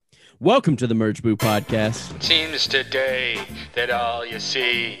Welcome to the Merge Boo Podcast. Seems today that all you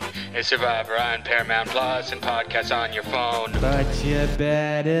see is Survivor on Paramount Plus and podcasts on your phone. But you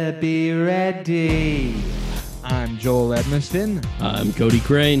better be ready. I'm Joel Edmiston. I'm Cody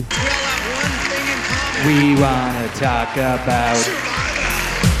Crane. We want to talk about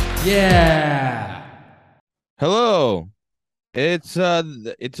Survivor. Yeah. Hello. It's a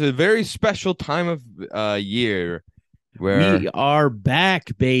very special time of year where We are back,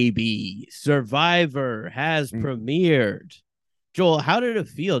 baby. Survivor has premiered. Joel, how did it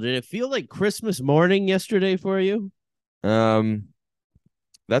feel? Did it feel like Christmas morning yesterday for you?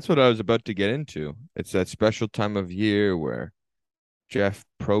 that's what I was about to get into. It's that special time of year where Jeff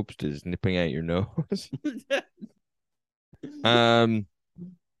Probst is nipping at your nose.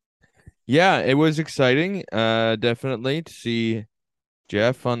 Yeah, it was exciting, definitely to see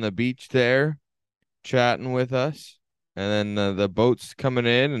Jeff on the beach there chatting with us. And then the boats coming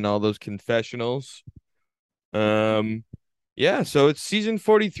in and all those confessionals. Yeah, so it's season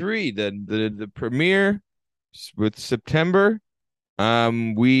 43, the premiere with September.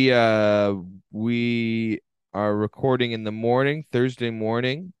 We are recording in the morning, Thursday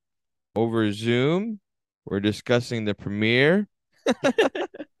morning, over Zoom. We're discussing the premiere.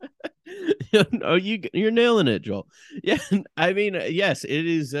 No, you're nailing it, Joel. Yeah, I mean, yes, it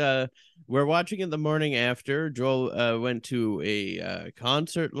is. We're watching it the morning after. Joel went to a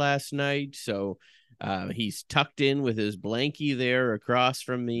concert last night, so he's tucked in with his blankie there across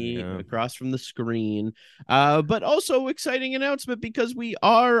from me, across from the screen. But also exciting announcement because we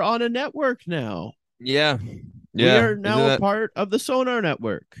are on a network now. Yeah. We are now a part of the Sonar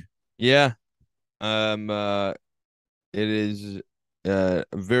Network. Yeah. It is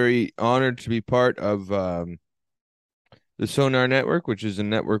very honored to be part of the Sonar Network, which is a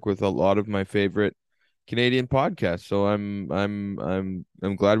network with a lot of my favorite Canadian podcasts. So I'm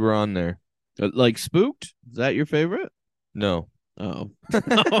glad we're on there. Like Spooked? Is that your favorite? No. Oh.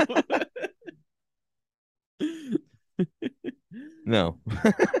 No.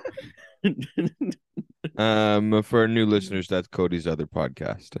 For new listeners, that's Cody's other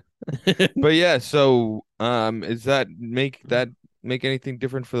podcast. But yeah, so is that make anything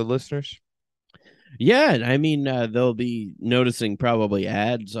different for the listeners? Yeah, I mean, they'll be noticing probably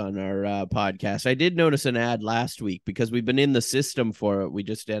ads on our podcast. I did notice an ad last week because we've been in the system for it. We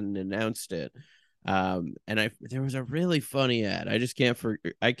just hadn't announced it. And there was a really funny ad. I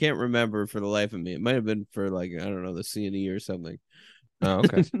can't remember for the life of me. It might have been for like, I don't know, the C&E or something. Oh,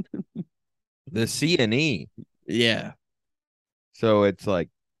 okay. The C&E. Yeah. So it's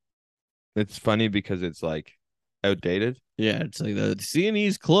funny because it's like outdated. Yeah, it's like the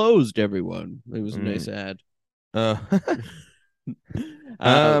C&E's closed, everyone. It was a nice ad. But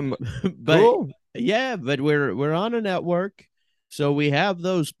cool. Yeah, but we're on a network, so we have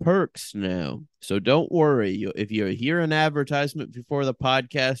those perks now. So don't worry. If you hear an advertisement before the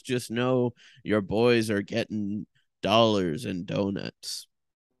podcast, just know your boys are getting dollars and donuts.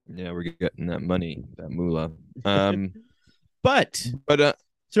 Yeah, we're getting that money, that moolah. But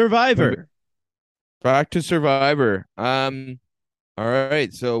Survivor. Back to Survivor. All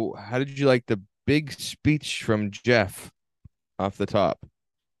right. So, how did you like the big speech from Jeff off the top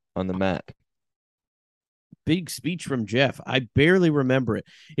on the mat? Big speech from Jeff. I barely remember it.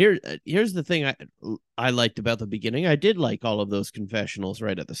 Here's the thing I liked about the beginning. I did like all of those confessionals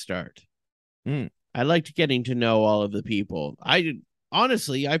right at the start. I liked getting to know all of the people.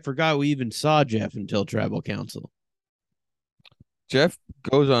 Honestly, I forgot we even saw Jeff until Tribal Council. Jeff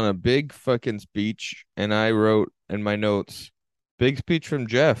goes on a big fucking speech, and I wrote in my notes, big speech from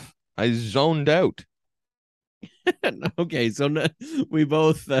Jeff. I zoned out. Okay, so we're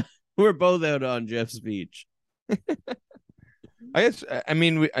both out on Jeff's speech. I guess, I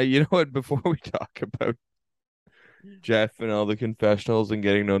mean, you know what, before we talk about Jeff and all the confessionals and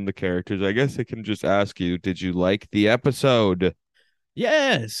getting to know the characters, I guess I can just ask you, did you like the episode?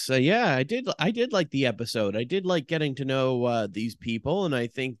 Yes, yeah, I did like the episode. I did like getting to know these people, and I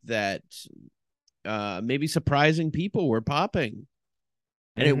think that maybe surprising people were popping,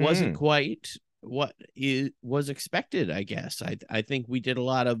 and it wasn't quite what was expected. I guess I think we did a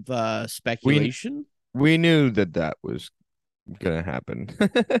lot of speculation. We knew that was gonna happen.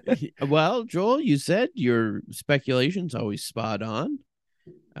 Well, Joel, you said your speculation's always spot on,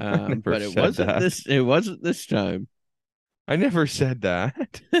 but it wasn't this time. I never said that.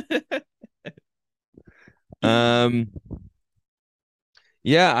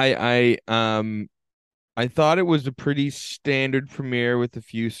 Yeah, I thought it was a pretty standard premiere with a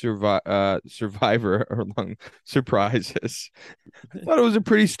few Survivor or long surprises. I thought it was a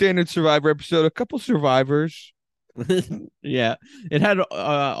pretty standard Survivor episode. A couple survivors, Yeah, it had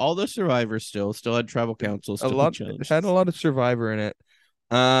all the survivors still had tribal council, A still had lot it had a challenges. lot of Survivor in it.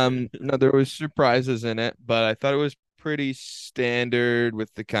 No, there was surprises in it, but I thought it was pretty standard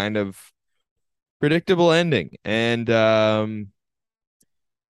with the kind of predictable ending. And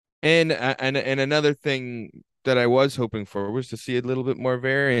another thing that I was hoping for was to see a little bit more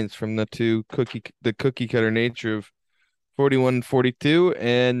variance from the cookie cutter nature of 41 and 42,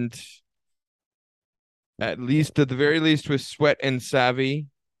 and at the very least with Sweat and Savvy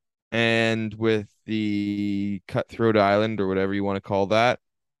and with the Cutthroat Island or whatever you want to call that.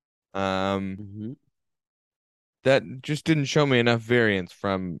 Um, Mhm. that just didn't show me enough variance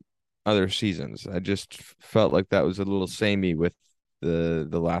from other seasons. I just felt like that was a little samey with the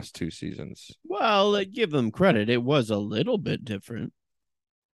last two seasons. Well, give them credit. It was a little bit different.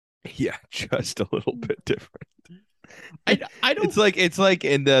 Yeah, just a little bit different. I don't. It's like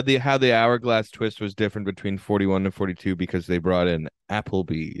in the how the hourglass twist was different between 41 and 42 because they brought in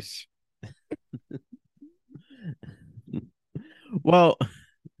Applebee's. Well,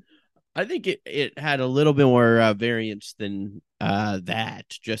 I think it had a little bit more variance than that,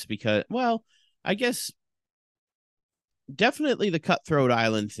 just because. Well, I guess definitely the Cutthroat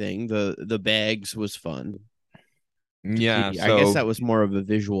Island thing, the bags was fun to Yeah, see. I guess so that was more of a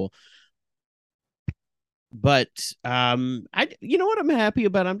visual. But I you know what I'm happy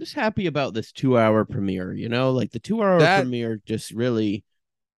about? I'm just happy about this 2 hour premiere, like the 2 hour that premiere just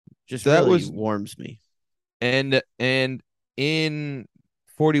that really was warms me. and in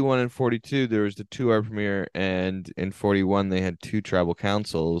 41 and 42 there was the 2 hour premiere, and in 41 they had two tribal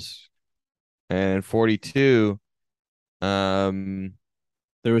councils, and in 42 um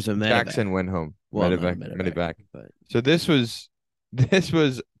There was a medevac. Jackson went home. Well, not a medevac, Medevac. but So this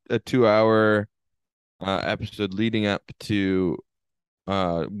was a 2 hour episode leading up to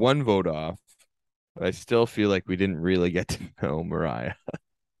one vote off, but I still feel like we didn't really get to know Mariah.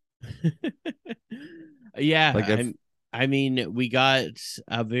 yeah, Like I mean, we got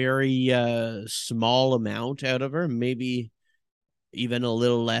a very small amount out of her, maybe even a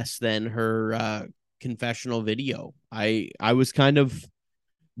little less than her confessional video. I was kind of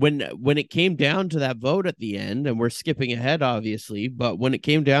when it came down to that vote at the end, and we're skipping ahead obviously, but when it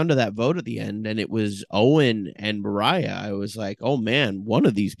came down to that vote at the end and it was Owen and Mariah, I was like, oh man, one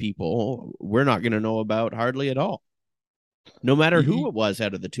of these people we're not going to know about hardly at all, no matter who it was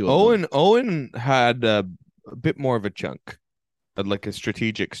out of the two of them. Owen had a bit more of a chunk, like a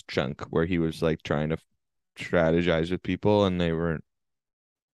strategic chunk where he was like trying to strategize with people, and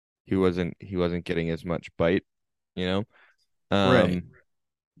he wasn't getting as much bite, you know. Right.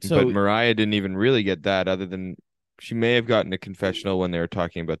 But So Mariah didn't even really get that, other than she may have gotten a confessional when they were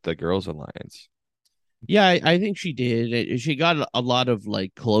talking about the Girls Alliance. yeah, I think she did. She got a lot of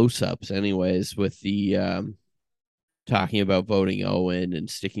like close-ups anyways with the talking about voting Owen and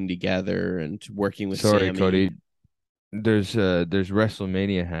sticking together and working with Sorry, Sammy. Cody. There's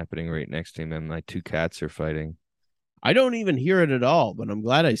WrestleMania happening right next to me, and my two cats are fighting. I don't even hear it at all, but I'm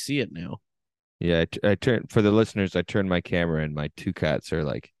glad I see it now. Yeah, I turn for the listeners. I turned my camera, and my two cats are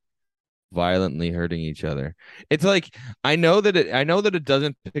like violently hurting each other. It's like I know that it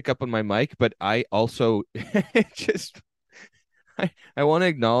doesn't pick up on my mic, but I also just I want to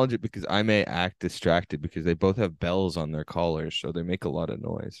acknowledge it because I may act distracted because they both have bells on their collars, so they make a lot of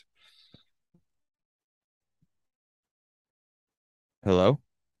noise. Hello?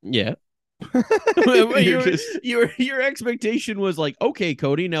 Yeah. You're your just your expectation was like, okay,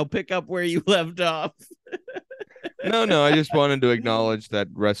 Cody, now pick up where you left off. no, I just wanted to acknowledge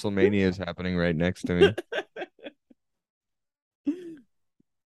that WrestleMania is happening right next to me.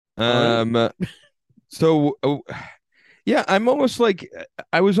 All right. Um, so yeah, I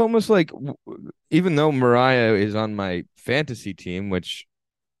was almost like, even though Mariah is on my fantasy team, which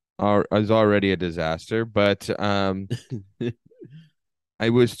is already a disaster, but I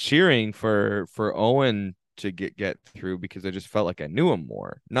was cheering for Owen to get through because I just felt like I knew him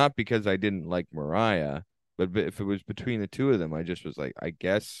more, not because I didn't like Mariah, but if it was between the two of them, I just was like, I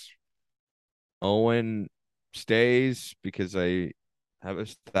guess Owen stays because I have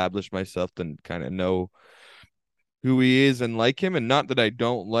established myself to kind of know who he is and like him, and not that I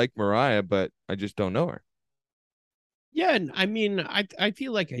don't like Mariah, but I just don't know her. Yeah, and I mean, I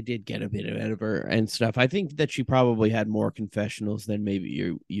feel like I did get a bit out of her and stuff. I think that she probably had more confessionals than maybe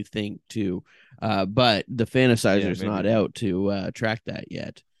you think too. But the Yeah, fantasizer's not maybe. out to track that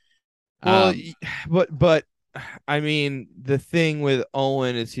yet. Well, Um, but I mean, the thing with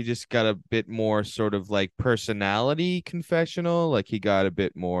Owen is he just got a bit more sort of like personality confessional. Like he got a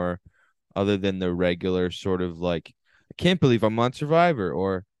bit more other than the regular sort of like, I can't believe I'm on Survivor,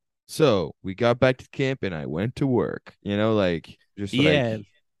 or So we got back to camp and I went to work. Like just Yeah, like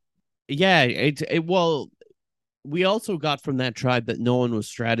yeah. Well, we also got from that tribe that no one was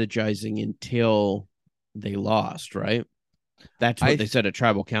strategizing until they lost, right? That's I what they th- said at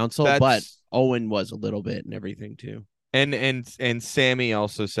tribal council, but that's Owen was a little bit and everything too. and Sammy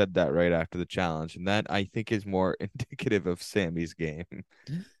also said that right after the challenge, and that I think is more indicative of Sammy's game.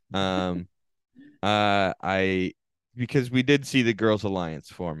 Um, I because we did see the Girls Alliance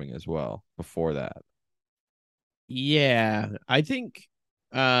forming as well before that. Yeah, I think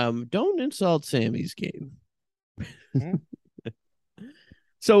don't insult Sammy's game. Hmm?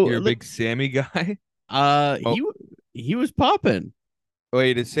 So You're a big Sammy guy. uh Oh, he he was popping.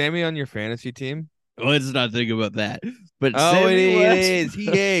 wait, is Sammy on your fantasy team? Let's not think about that. But Oh, it Sammy was is.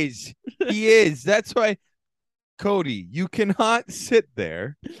 He is. He is. That's why, Cody, you cannot sit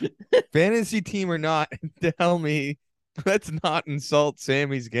there, fantasy team or not, and tell me let's not insult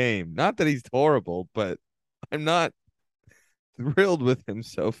Sammy's game. Not that he's horrible, but I'm not thrilled with him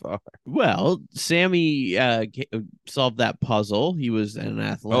so far. well, Sammy solved that puzzle. He was an Oh,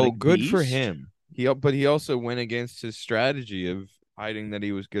 athletic good for beast. him. But he also went against his strategy of hiding that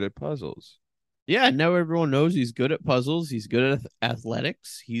he was good at puzzles. Yeah, now everyone knows he's good at puzzles. He's good at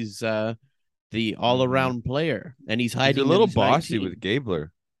athletics. He's the Hmm. all-around player, and he's He's a hiding that little he's bossy with 19.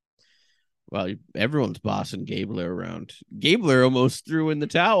 Gabler. Well, everyone's bossing Gabler around. Gabler almost threw in the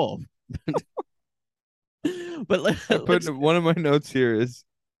towel. But I put let's one of my notes here is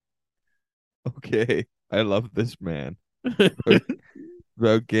okay. I love this man.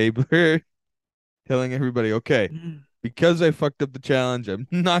 About Gabler telling everybody, okay, because I fucked up the challenge, I'm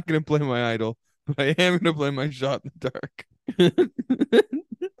not gonna play my idol, but I am gonna play my shot in the dark.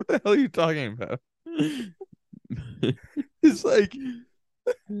 What the hell are you talking about? It's like,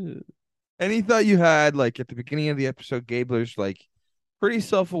 and he thought you had like at the beginning of the episode, Gabler's like pretty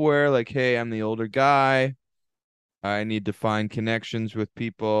self-aware, like, hey, I'm the older guy. I need to find connections with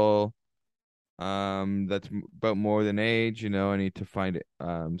people. That's about more than age, I need to find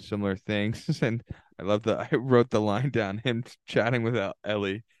similar things. And I love that I wrote the line down, him chatting with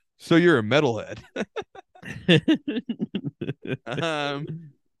Ellie. So you're a metalhead.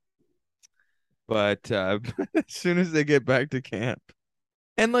 um, but as soon as they get back to camp,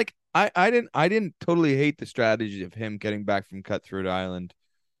 and like I didn't totally hate the strategy of him getting back from Cutthroat Island,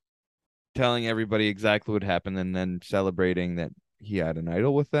 telling everybody exactly what happened, and then celebrating that he had an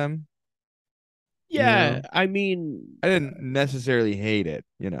idol with them. You Yeah, know, I mean, I didn't necessarily hate it.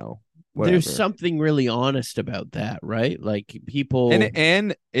 there's Whatever. something really honest about that, right? Like And people,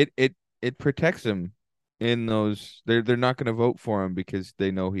 it protects him in those. They're not going to vote for him because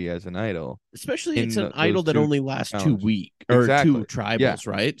they know he has an idol especially it's in an idol those that two only lasts two challenges. week or two Exactly. Yeah. tribals,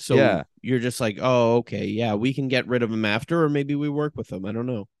 right? So Yeah. you're just like, oh, okay, yeah, we can get rid of him after, or maybe we work with him. I don't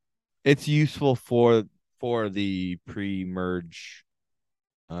know. It's useful for the pre-merge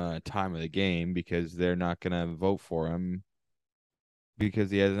time of the game because they're not going to vote for him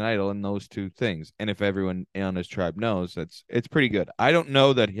because he has an idol in those two things. And if everyone on his tribe knows, it's pretty good. I don't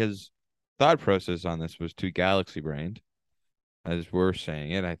know that his thought process on this was too galaxy brained, as we're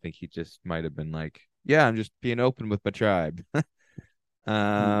saying it. I think he just might have been like, yeah, I'm just being open with my tribe.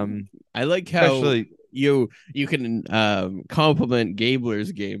 um, I like how especially you can compliment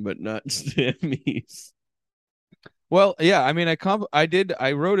Gabler's game, but not Sammy's. well, yeah. I mean,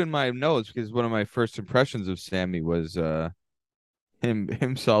 I wrote in my notes because one of my first impressions of Sammy was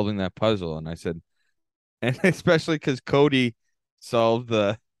him solving that puzzle, and I said, and especially because Cody solved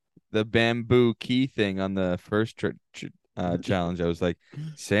the bamboo key thing on the first challenge. I was like,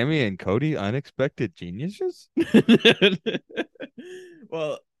 Sammy and Cody, unexpected geniuses.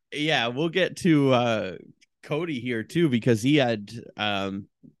 Well, yeah, we'll get to Cody here too because he had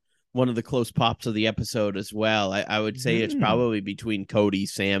one of the close pops of the episode as well. I would say it's Hmm. probably between Cody,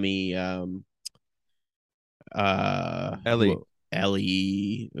 Sammy, Ellie.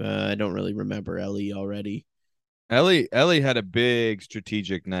 Ellie. I don't really remember Ellie already. Ellie had a big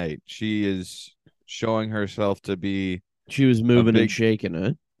strategic night. She is showing herself to be She was a moving and big shaking,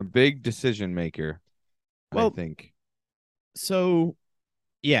 huh? a big decision maker, I Well, think. so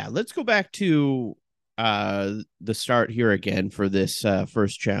yeah, let's go back to the start here again for this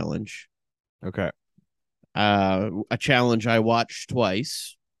first challenge. Okay. A challenge I watched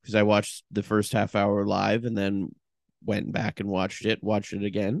twice because I watched the first half hour live and then went back and watched it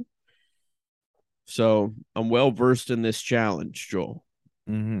again. So I'm well versed in this challenge, Joel.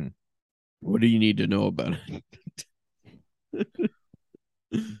 Mm-hmm. What do you need to know about it?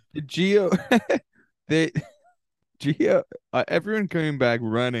 Did Geo they Geo everyone coming back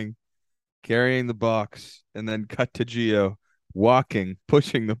running, carrying the box, and then cut to Geo walking,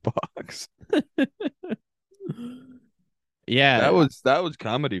 pushing the box. Yeah, That was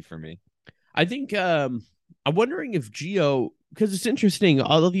comedy for me. I think I'm wondering if Geo, because it's interesting,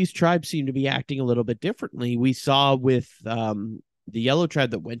 all of these tribes seem to be acting a little bit differently. We saw with the yellow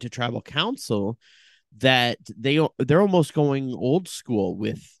tribe that went to tribal council that they're almost going old school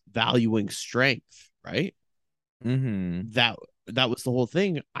with valuing strength, right? Mm-hmm. That was the whole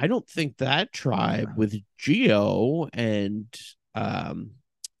thing. I don't think that tribe with Geo and I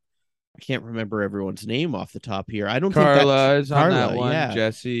can't remember everyone's name off the top here. I don't think that Carla is on that Carla, one. yeah.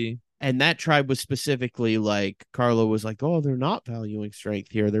 Jesse. And that tribe was specifically like Carlo was like, oh, they're not valuing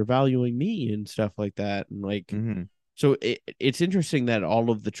strength here. They're valuing me and stuff like that. And like, Mm-hmm. so it's interesting that all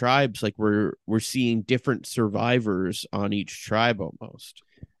of the tribes, like we're seeing different survivors on each tribe almost.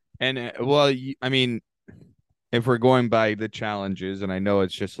 And well, I mean, if we're going by the challenges, and I know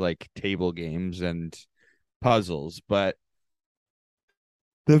it's just like table games and puzzles, but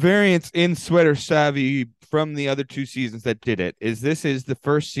the variance in Sweater Savvy from the other two seasons that did it is this is the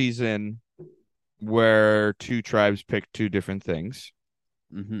first season where two tribes picked two different things.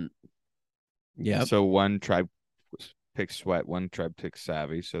 Mm-hmm. Yeah. So one tribe picks Sweat, one tribe picks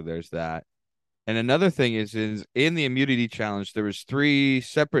Savvy. So there's that. And another thing is in the immunity challenge, there was 3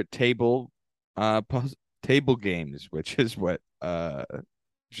 separate table games, which is what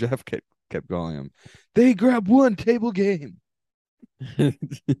Jeff kept calling them. They grab one table game. Did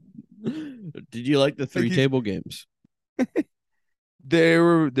you like the 3 Like table games?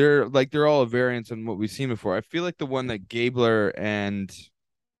 they're all a variance on what we've seen before. I feel like the one that Gabler and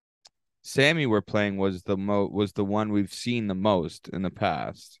Sammy were playing was the one we've seen the most in the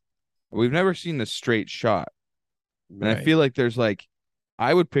past. We've never seen the straight shot. And I feel like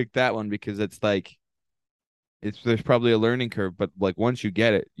I would pick that one because it's like there's probably a learning curve, but like once you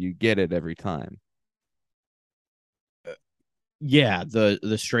get it every time. Yeah,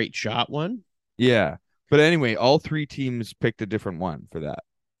 the straight shot one. Yeah. But anyway, all 3 teams picked a different one for that.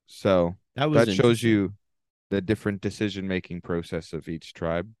 So That shows you the different decision-making process of each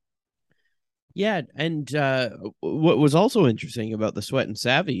tribe. Yeah, and what was also interesting about the Sweat and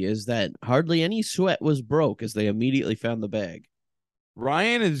Savvy is that hardly any sweat was broke as they immediately found the bag.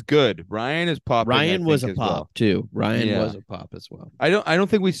 Ryan is good. Ryan is popping. Ryan was a pop well. too. Ryan was a pop as well. I don't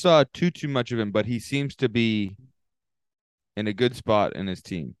think we saw too much of him, but he seems to be in a good spot in his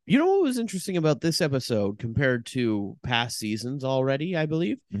team. You know what was interesting about this episode compared to past seasons already, I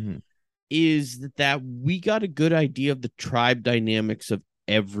believe, is that we got a good idea of the tribe dynamics of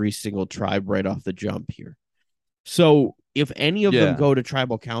every single tribe right off the jump here. So if any of them go to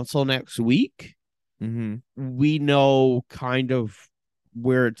tribal council next week, we know kind of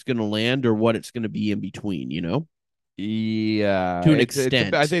where it's going to land or what it's going to be in between, you know? Yeah. To an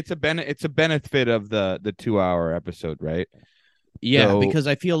extent. I think it's a benefit of the 2-hour episode, right? Yeah, so, because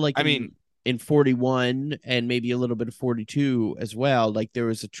I feel like in 41 and maybe a little bit of 42 as well, like there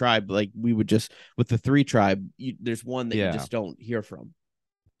was a tribe, like we would just with the 3 tribe, there's one that you just don't hear from.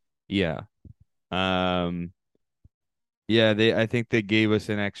 Yeah. Yeah, I think they gave us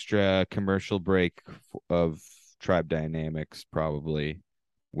an extra commercial break of tribe dynamics, probably,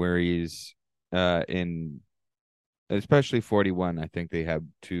 where he's in, especially 41. I think they have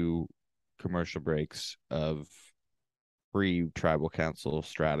 2 commercial breaks of free tribal council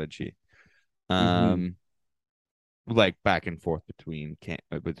strategy, like back and forth between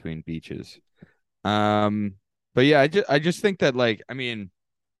beaches. But yeah, I just think that like I mean.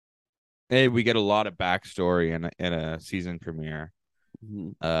 Hey, we get a lot of backstory in a season premiere.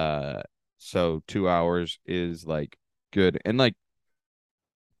 So 2 hours is like good. And like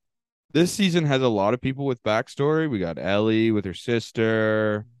this season has a lot of people with backstory. We got Ellie with her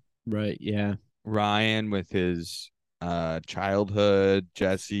sister. Right, yeah. Ryan with his childhood,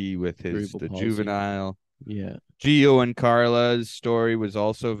 Jesse with his juvenile. Yeah. Gio and Carla's story was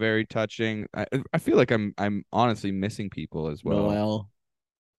also very touching. I feel like I'm honestly missing people as well.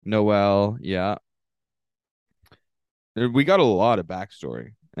 Noel, yeah. We got a lot of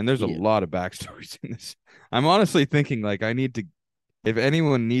backstory, and there's a lot of backstories in this. I'm honestly thinking, like, I need to, if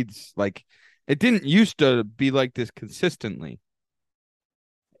anyone needs, like, it didn't used to be like this consistently.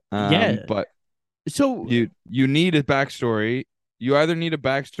 But so you need a backstory. You either need a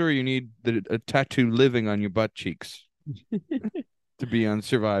backstory, or you need a tattoo living on your butt cheeks to be on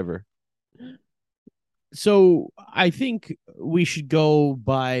Survivor. So I think we should go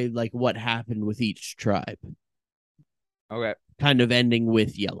by like what happened with each tribe. Okay. Kind of ending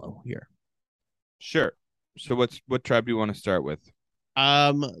with yellow here. Sure. So what tribe do you want to start with?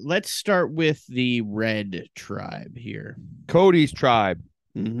 Let's start with the red tribe here. Cody's tribe.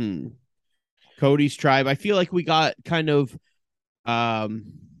 Cody's tribe. I feel like we got kind of um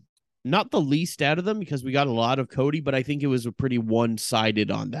not the least out of them because we got a lot of Cody, but I think it was a pretty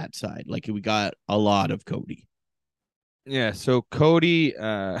one-sided on that side. Like we got a lot of Cody. Yeah, so Cody,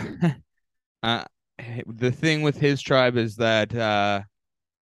 uh, the thing with his tribe is that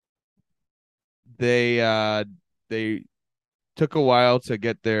they took a while to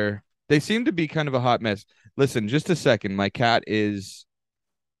get there. They seem to be kind of a hot mess. Listen, just a second. My cat is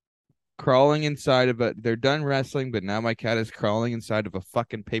crawling inside of a. They're done wrestling, but now my cat is crawling inside of a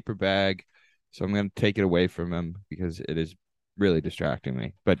fucking paper bag. So I'm gonna take it away from him because it is really distracting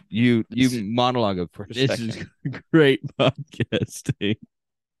me. But you monologue for a This second. is great podcasting.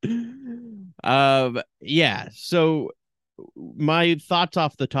 Yeah. So my thoughts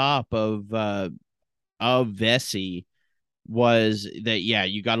off the top of Vesey was that yeah,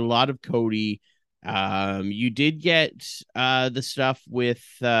 you got a lot of Cody. You did get the stuff with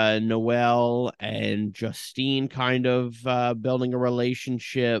Noelle and Justine kind of building a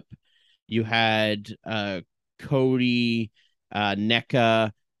relationship. You had Cody,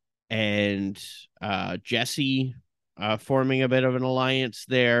 NECA, and Jesse forming a bit of an alliance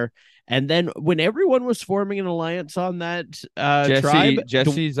there. And then when everyone was forming an alliance on that tribe,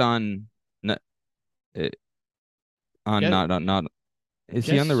 Jesse's on, on Yeah. not. Is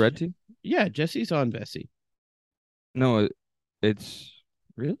he on the red team? Yeah, Jesse's on Vesey. No, it's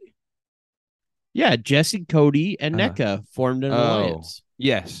really. Yeah, Jesse, Cody, and Uh, NECA formed an oh. alliance.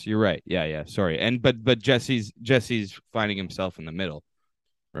 Yes, you're right. Yeah. Sorry. And but Jesse's finding himself in the middle,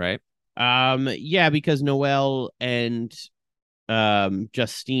 right? Yeah, because Noelle and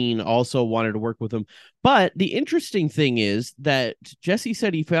Justine also wanted to work with him. But the interesting thing is that Jesse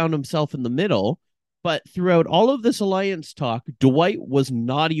said he found himself in the middle, but throughout all of this alliance talk, Dwight was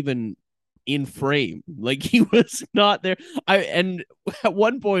not even in frame. Like he was not there. And at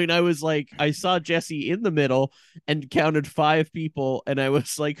one point I was like, I saw Jesse in the middle and counted 5 people, and I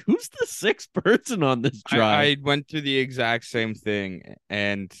was like, who's the 6th person on this tribe? I went through the exact same thing,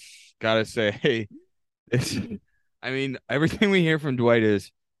 and gotta say, hey, I mean, everything we hear from Dwight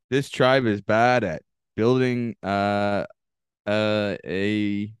is this tribe is bad at building a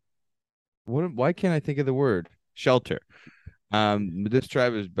what, why can't I think of the word? Shelter. This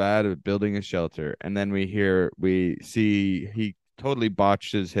tribe is bad at building a shelter, and then we see he totally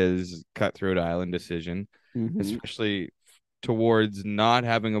botches his Cutthroat Island decision, especially towards not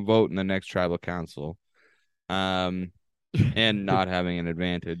having a vote in the next tribal council, and not having an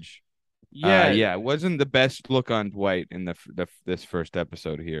advantage. Yeah, it wasn't the best look on Dwight in this first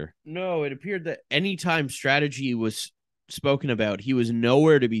episode here. No, it appeared that anytime strategy was spoken about, he was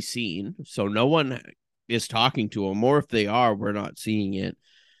nowhere to be seen. So no one is talking to him, or if they are, we're not seeing it.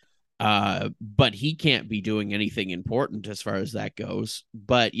 But he can't be doing anything important as far as that goes.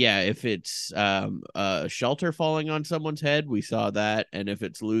 But yeah, if it's a shelter falling on someone's head, we saw that, and if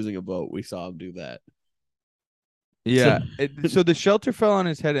it's losing a vote, we saw him do that. Yeah. So the shelter fell on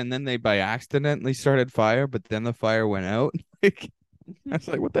his head, and then they by accidentally started fire, but then the fire went out. Like, I was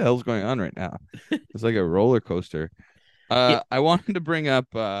like, what the hell's going on right now? It's like a roller coaster. Yeah. I wanted to bring up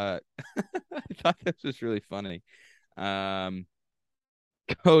I thought this was really funny.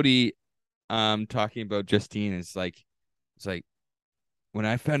 Cody talking about Justine is like, it's like, when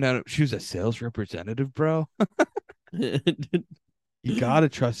I found out she was a sales representative, bro. You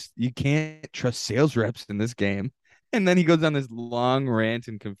can't trust sales reps in this game. And then he goes on this long rant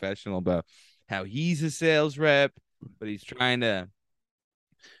and confessional about how he's a sales rep, but he's trying to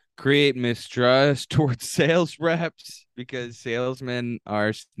create mistrust towards sales reps because salesmen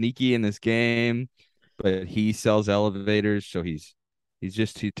are sneaky in this game, but he sells elevators, so he's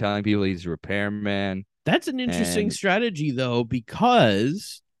telling people he's a repairman. That's an interesting strategy, though,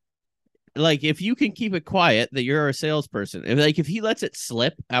 because like if you can keep it quiet that you're a salesperson, if he lets it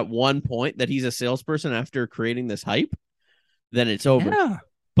slip at one point that he's a salesperson after creating this hype, then it's over. Yeah,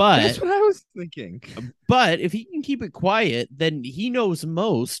 but that's what I was thinking. But if he can keep it quiet, then he knows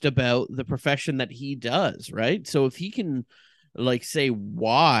most about the profession that he does, right? So if he can like say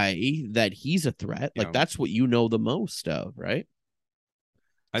why that he's a threat, like that's what you know the most of, right?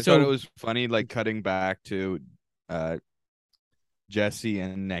 I thought it was funny, like cutting back to Jesse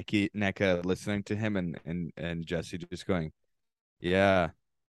and NECA listening to him, and Jesse just going, "Yeah,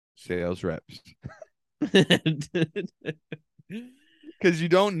 sales reps," because you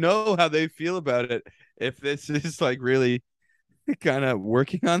don't know how they feel about it. If this is like really kind of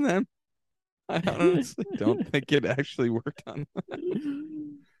working on them, I honestly don't think it actually worked on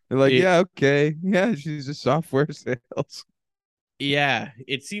them. They're like, yeah, okay, yeah, she's just software sales. Yeah,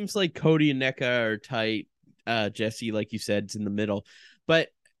 it seems like Cody and NECA are tight. Jesse, like you said, is in the middle. But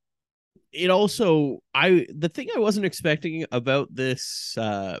it also, the thing I wasn't expecting about this,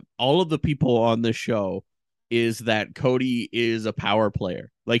 all of the people on the show, is that Cody is a power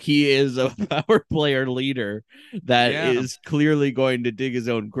player. Like, he is a power player leader that Yeah. is clearly going to dig his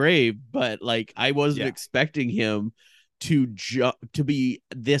own grave. But like, I wasn't Yeah. expecting him to be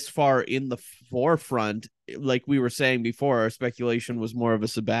this far in the forefront. Like we were saying before, our speculation was more of a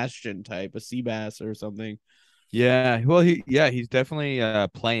Sebastian type, a Seabass or something. Yeah, well, he's definitely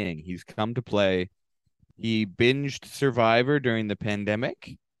playing. He's come to play. He binged Survivor during the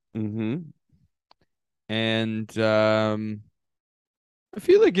pandemic, Mm-hmm. and I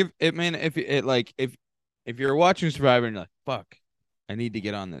feel like if you're watching Survivor and you're like, fuck, I need to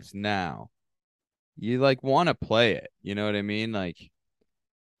get on this now, you like want to play it. You know what I mean? Like,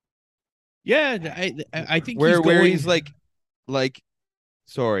 Yeah, I think he's where going. he's like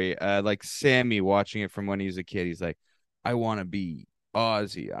sorry, like Sammy watching it from when he was a kid. He's like, I want to be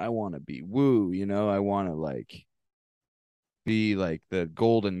Ozzy. I want to be Woo. You know, I want to like be like the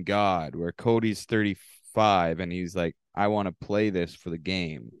golden god. Where Cody's 35 and he's like, I want to play this for the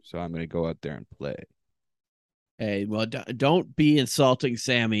game, so I'm gonna go out there and play. Hey, well, don't be insulting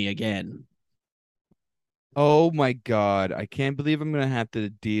Sammy again. Oh my God, I can't believe I'm gonna have to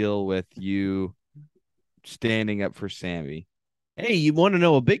deal with you standing up for Sammy. Hey, you want to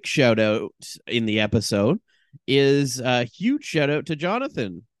know a big shout out in the episode is a huge shout out to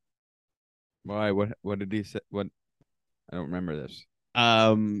Jonathan. Why? What did he say? What? I don't remember this.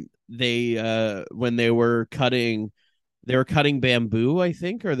 They when they were cutting bamboo, I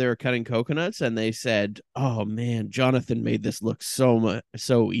think, or they were cutting coconuts, and they said, "Oh man, Jonathan made this look so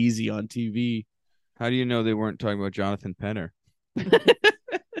easy on TV." How do you know they weren't talking about Jonathan Penner?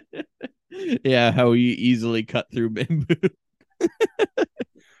 Yeah, how he easily cut through bamboo.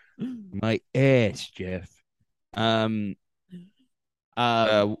 My ass, Jeff. But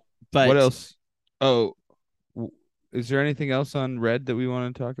What else? Oh, is there anything else on Red that we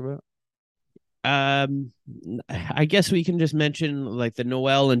want to talk about? I guess we can just mention like the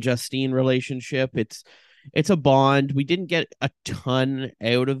Noel and Justine relationship. It's a bond. We didn't get a ton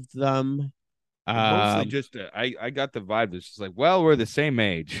out of them. Mostly just I got the vibe. It's just like, well, we're the same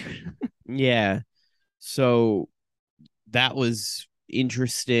age. Yeah. So that was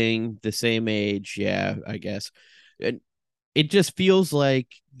interesting. The same age, yeah, I guess. And it just feels like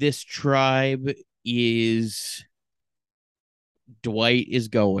this tribe is Dwight is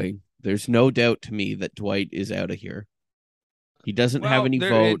going. There's no doubt to me that Dwight is out of here. He doesn't have Well, any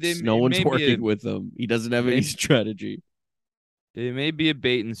votes. No it one's may be working with him. He doesn't have any strategy. It may be a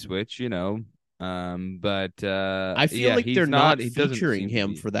bait and switch, you know. But I feel yeah, like he's they're not He doesn't featuring seem to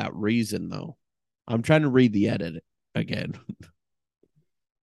him be. for that reason, though. I'm trying to read the edit again.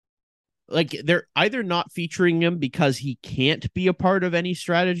 Like, they're either not featuring him because he can't be a part of any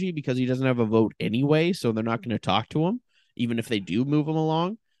strategy because he doesn't have a vote anyway, so they're not going to talk to him, even if they do move him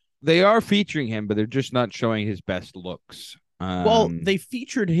along. They are featuring him, but they're just not showing his best looks. Well, they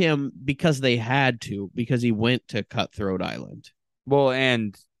featured him because they had to, because he went to Cutthroat Island. Well,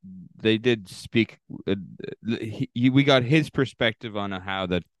 and they did speak. We got his perspective on how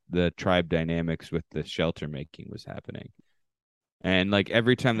the tribe dynamics with the shelter making was happening, and like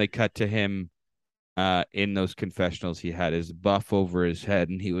every time they cut to him, in those confessionals, he had his buff over his head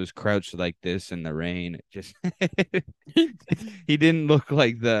and he was crouched like this in the rain. It just he didn't look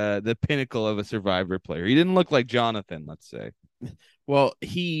like the pinnacle of a Survivor player. He didn't look like Jonathan, let's say. Well,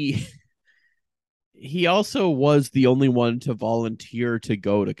 he also was the only one to volunteer to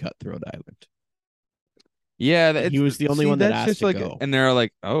go to Cutthroat Island. Yeah, He was the only one that asked to go. And they're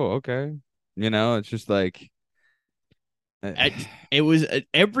like, "Oh, okay." You know, it's just like It was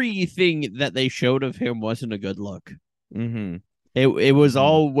everything that they showed of him wasn't a good look. mm-hmm. It was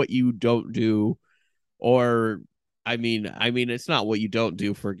all what you don't do, or I mean, it's not what you don't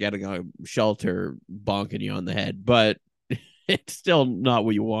do for getting a shelter bonking you on the head, but it's still not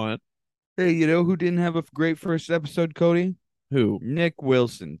what you want. Hey, you know who didn't have a great first episode, Cody? Who? Nick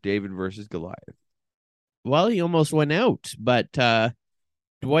Wilson, David versus Goliath. Well, he almost went out, but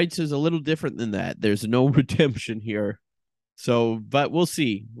Dwight's is a little different than that. There's no redemption here. So, but we'll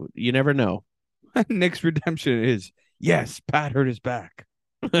see. You never know. Nick's redemption is, yes, Pat hurt his back.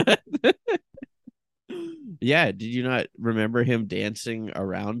 Yeah, did you not remember him dancing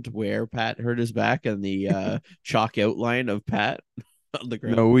around where Pat hurt his back and the chalk outline of Pat on the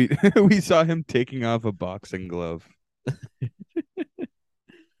ground? No, we saw him taking off a boxing glove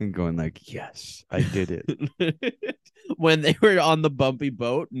and going like, yes, I did it. When they were on the bumpy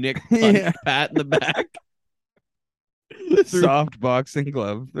boat, Nick punched Yeah. Pat in the back. The soft boxing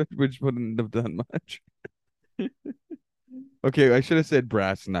glove, which wouldn't have done much. Okay, I should have said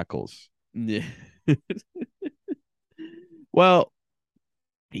brass knuckles. Yeah. Well,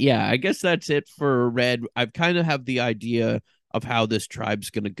 yeah, I guess that's it for Red. I kind of have the idea of how this tribe's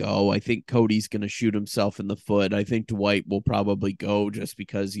going to go. I think Cody's going to shoot himself in the foot. I think Dwight will probably go just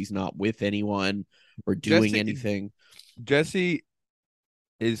because he's not with anyone or doing Jesse anything. Jesse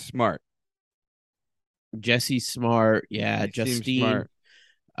is smart. Jesse's smart. Yeah, He seems Justine. smart.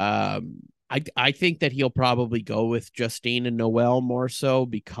 I think that he'll probably go with Justine and Noel more so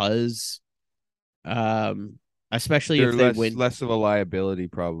because um especially They're if they less win. less of a liability,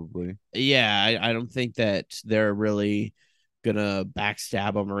 probably. Yeah, I don't think that they're really gonna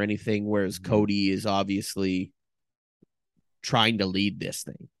backstab him or anything, whereas Mhm. Cody is obviously trying to lead this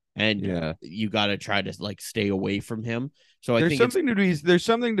thing. And Yeah. you gotta try to like stay away from him. So I think it's There's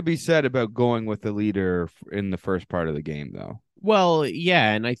something to be said about going with the leader in the first part of the game, though. well,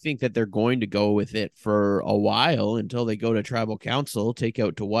 yeah, and I think that they're going to go with it for a while until they go to tribal council, take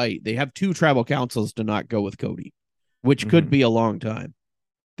out Dwight. They have two tribal councils to not go with Cody, which could Mhm. be a long time.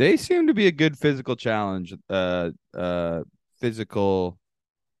 They seem to be a good physical challenge, physical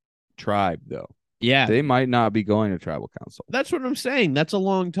tribe, though. Yeah, They might not be going to tribal council. that's what I'm saying. That's a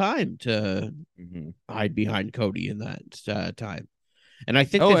long time to Mhm. hide behind Cody in that time. And I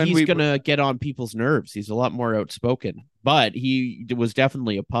think Oh, that and he's going to get on people's nerves. He's a lot more outspoken, but he was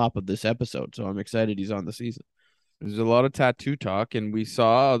definitely a pop of this episode. So I'm excited he's on the season. there's a lot of tattoo talk, and we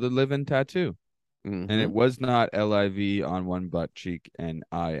saw the live-in tattoo. And Mm-hmm. it was not LIV on one butt cheek and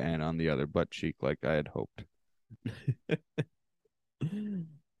IN on the other butt cheek like I had hoped.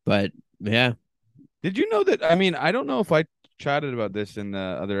 But yeah, Did you know that? I mean, I don't know if I chatted about this in the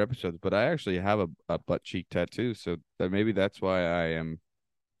other episodes, but I actually have a butt cheek tattoo. So that maybe that's why do I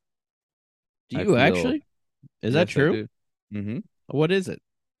you feel, actually? Is that yes, I true? do. Mm-hmm. What is it?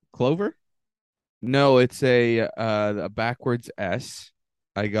 Clover? No, it's a backwards S.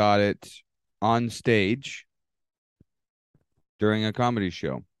 I got it on stage during a comedy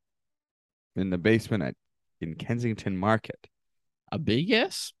show in the basement in Kensington Market. A big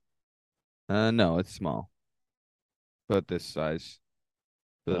yes? No, it's small, about this size.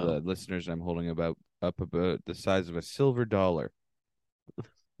 For Oh, the listeners, I'm holding about the size of a silver dollar.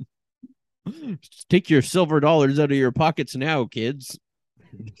 take your silver dollars out of your pockets now, kids.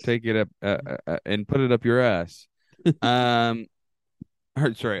 Take it up and put it up your ass. Um,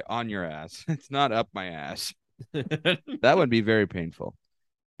 or, sorry, on your ass. It's not up my ass. That would be very painful.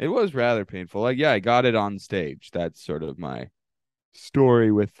 It was rather painful. Like, yeah, I got it on stage. That's sort of my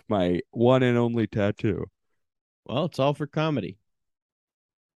story with my one and only tattoo. Well, it's all for comedy.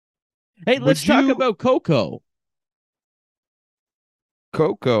 Hey, let's Would talk you, about Coco.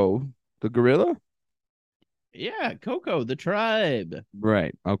 Coco, the gorilla? Yeah, Coco, the tribe.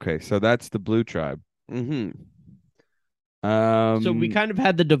 Right. Okay. So that's the blue tribe. Mm-hmm. So we Um, kind of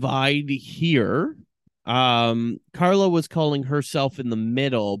had the divide here. Carla was calling herself in the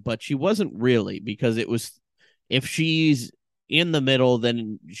middle, but she wasn't really because it was if she's in the middle,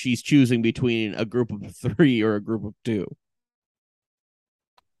 then she's choosing between a group of three or a group of two.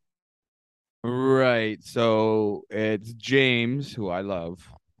 right. So it's James, who I love,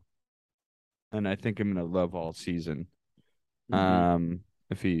 and I think I'm gonna love all season. Mm-hmm.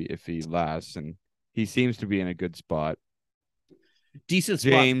 If he lasts, and he seems to be in a good spot. Decent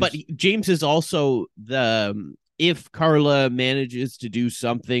spot, but James, James is also the if Carla manages to do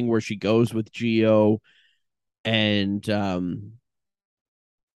something where she goes with Geo and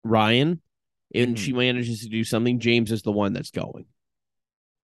Ryan, and she mhm. manages to do something, James is the one that's going.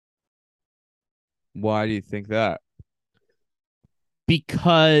 Why do you think that?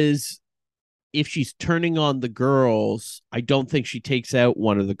 Because if she's turning on the girls, I don't think she takes out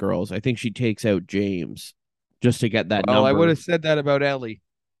one of the girls. I think she takes out James just to get that Well, I would number. have said that about Ellie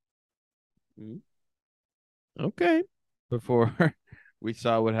Okay. before we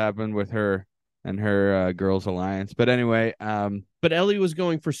saw what happened with her and her girls alliance. But anyway, But Ellie was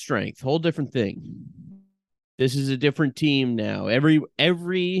going for strength, whole different thing. This is a different team now.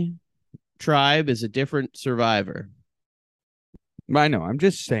 Every tribe is a different survivor. I know. I'm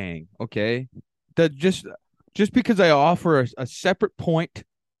just saying, okay, that just because I offer a separate point.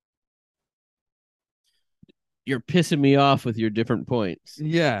 You're pissing me off with your different points.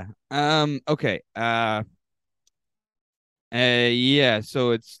 Yeah. Okay. Yeah.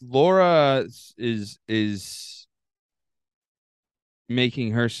 So it's Laura is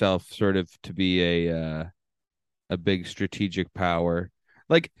making herself sort of to be a big strategic power.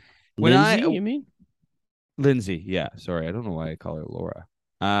 Like when Lindsay, I you mean? Lindsay, yeah, sorry, I don't know why I call her Laura.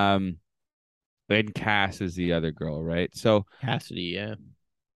 And Cass is the other girl, right? So Cassidy, yeah.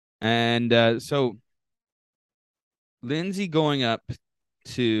 and so Lindsay going up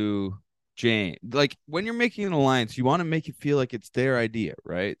to Jane. Like when you're making an alliance, you want to make it feel like it's their idea,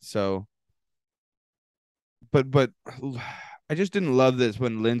 right? So, but I just didn't love this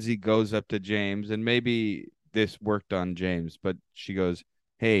when Lindsay goes up to James, and maybe this worked on James, but she goes,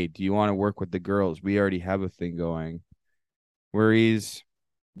 "Hey, do you want to work with the girls? We already have a thing going." Where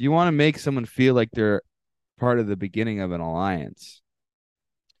you want to make someone feel like they're part of the beginning of an alliance.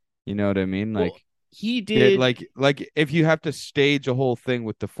 You know what I mean? Well, Like he it, did. like if you have to stage a whole thing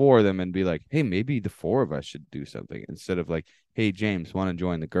with the four of them and be like, hey, maybe the four of us should do something instead of like, hey, James, want to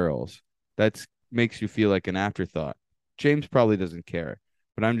join the girls? That makes you feel like an afterthought. James probably doesn't care,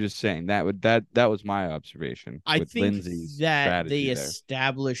 but I'm just saying that was my observation I with think Lindsay's that they strategy there.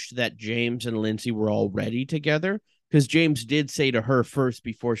 established that James and Lindsay were already together because James did say to her first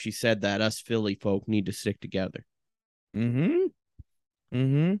before she said that us Philly folk need to stick together. Mm-hmm.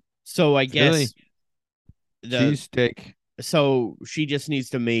 Mm-hmm. So I Philly guess the cheesesteak. so she just needs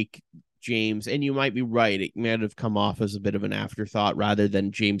to make James, and you might be right, it might have come off as a bit of an afterthought rather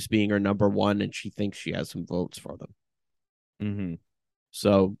than James being her number one and she thinks she has some votes for them. Mm-hmm.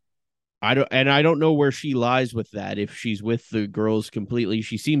 So I don't know where she lies with that. If she's with the girls completely,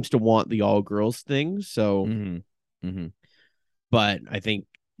 she seems to want the all girls thing. So, Mm-hmm. Mm-hmm. but I think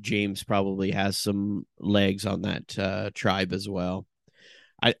James probably has some legs on that tribe as well.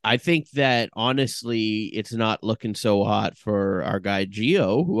 I think that honestly, it's not looking so hot for our guy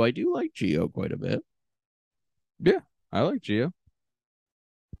Geo, who I do like Geo quite a bit. Yeah, I like Geo.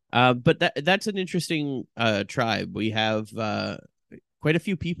 But that's an interesting tribe. We have quite a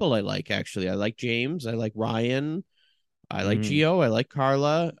few people I like actually. I like James. I like Ryan. I like Mm-hmm. Geo. I like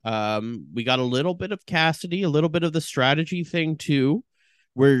Carla. We got a little bit of Cassidy, a little bit of the strategy thing too,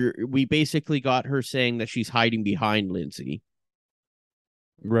 where we basically got her saying that she's hiding behind Lindsay,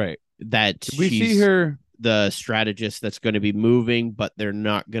 Right. that Did we see she's her? the strategist that's going to be moving, but they're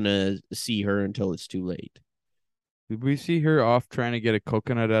not going to see her until it's too late. Did we see her off trying to get a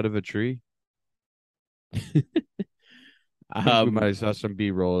coconut out of a tree? I think we might Um, have saw some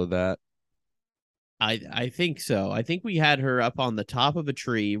B-roll of that. I think so. I think we had her up on the top of a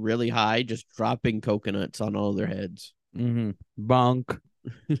tree, really high, just dropping coconuts on all their heads. Mm-hmm. Bonk.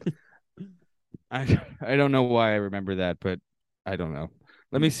 I don't know why I remember that, but I don't know.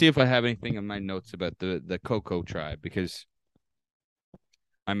 Let me see if I have anything in my notes about the Coco tribe because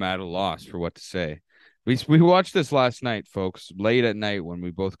I'm at a loss for what to say. We watched this last night, folks, late at night when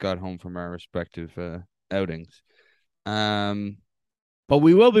we both got home from our respective outings. Um, But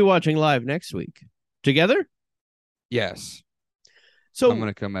we will be watching live next week together. yes, I'm So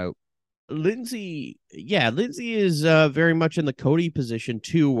gonna come out. Lindsay is very much in the Cody position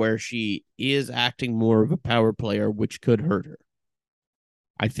too, where she is acting more of a power player, which could hurt her.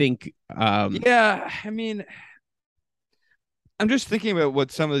 I think. Yeah, I mean, I'm just thinking about what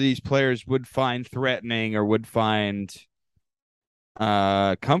some of these players would find threatening or would find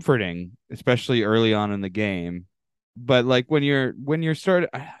comforting, especially early on in the game. But like when you're starting,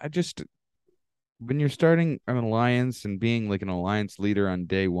 I just when you're starting an alliance and being like an alliance leader on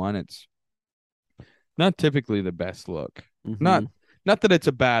day one, it's not typically the best look. Not mhm. not that it's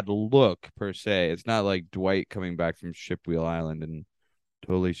a bad look per se. It's not like Dwight coming back from Shipwheel Island and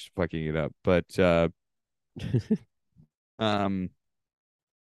totally fucking it up. Um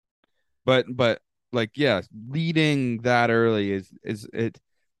but like yeah, leading that early is it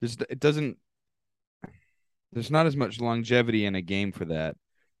it doesn't there's not as much longevity in a game for that.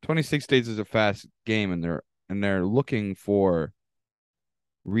 26 days is a fast game and they're looking for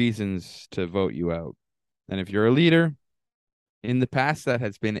reasons to vote you out. And if you're a leader, in the past that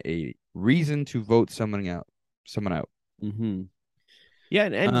has been a reason to vote someone out. Mhm. Yeah,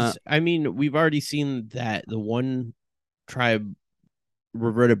 Uh I mean, we've already seen that the one tribe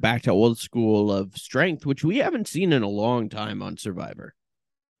reverted back to old school of strength, which we haven't seen in a long time on Survivor.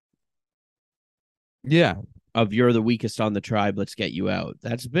 yeah. Of you're the weakest on the tribe, let's get you out.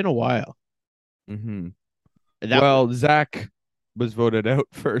 That's been a while. Mm-hmm. That Well, Zach was voted out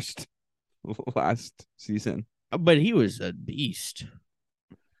first last season. but he was a beast.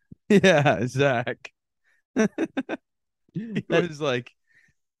 Yeah, Zach. He That was like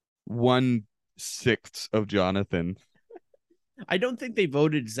 1/6 of Jonathan. I don't think they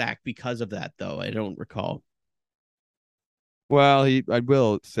voted Zach because of that, though. I don't recall. Well, I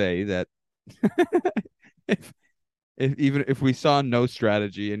will say that if even if we saw no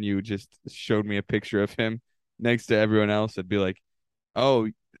strategy and you just showed me a picture of him next to everyone else, I'd be like, oh,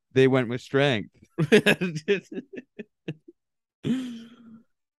 they went with strength.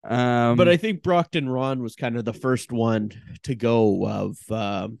 But I Um, think Brockton Ron was kind of the first one to go of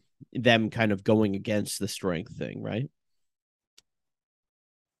them kind of going against the strength thing, right?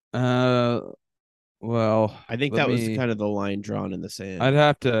 Uh, well, I think let that was me. kind of the line drawn in the sand. I'd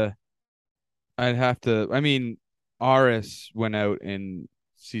have to. I'd have to. I mean, Aris went out in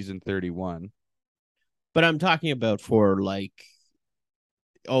season 31. But I'm talking about for like,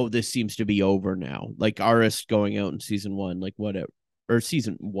 oh, this seems to be over now. Like Aris going out in season one, like whatever, or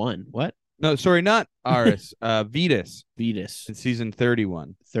season one. What? No, sorry, not Aris. Vetus Vetus in season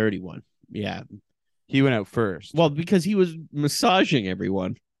 31. 31. Yeah. He went out first. Well, because he was massaging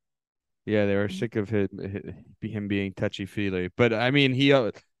everyone. Yeah, they were sick of him being touchy feely. But I mean, he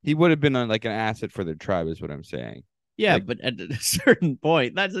would have been on like an asset for their tribe, is what I'm saying. Yeah, Like, but at a certain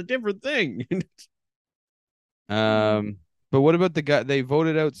point, that's a different thing. but what about the guy they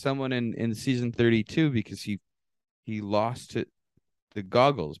voted out someone in season 32 because he lost to the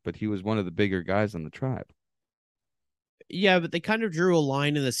goggles, but he was one of the bigger guys on the tribe. Yeah, but they kind of drew a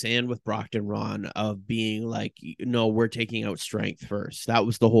line in the sand with Brockton Ron of being like, no, we're taking out strength first. That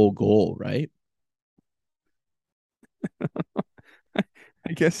was the whole goal, right?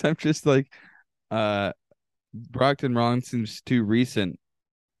 I guess I'm just like, Brockton Ron seems too recent.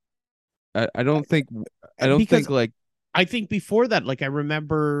 I don't think Because like I think before that, like I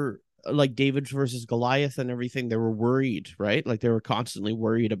remember like David versus Goliath and everything, they were worried, right? Like they were constantly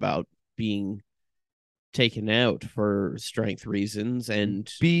worried about being taken out for strength reasons.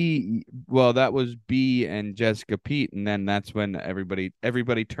 And that was B and Jessica Pete, and then that's when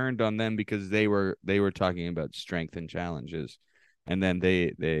everybody turned on them because they were talking about strength and challenges, and then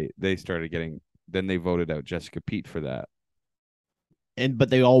they started getting then they voted out Jessica Pete for that. but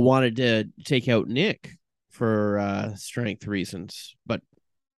they all wanted to take out Nick for strength reasons,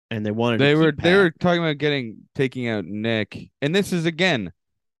 and they wanted They to were keep they were Pat. talking about taking out Nick, and this is again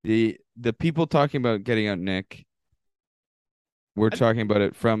the people talking about getting out Nick. We're I, talking about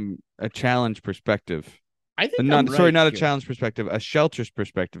it from a challenge perspective. I think I'm Not sorry, right not a here. challenge perspective, a shelter's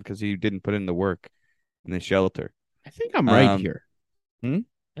perspective, because he didn't put in the work in the shelter. I think I'm right Um, here. hmm?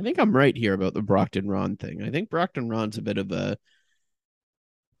 I think I'm right here about the Brockton Ron thing. I think Brockton Ron's a bit of a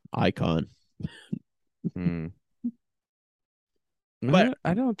icon. Hmm. But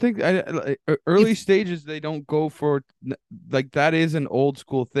I don't think early if stages they don't go for like that is an old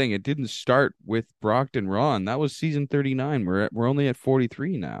school thing. It didn't start with Brockton Ron. That was season 39. We're only at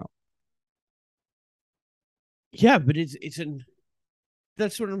 43 now. yeah, but it's an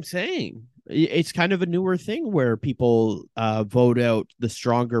that's what I'm saying. It's kind of a newer thing where people vote out the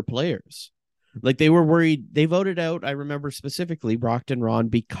stronger players. Like they were worried. They voted out, I remember specifically, Brockton Ron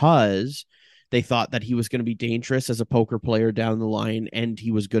because they thought that he was going to be dangerous as a poker player down the line and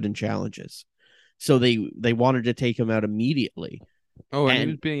he was good in challenges. So they wanted to take him out immediately. Oh, and he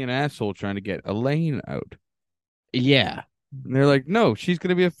was And being an asshole trying to get Elaine out. yeah, And they're like, no, she's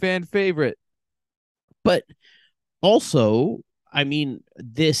gonna be a fan favorite. but also, I mean,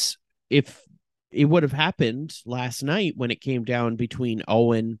 this if it would have happened last night when it came down between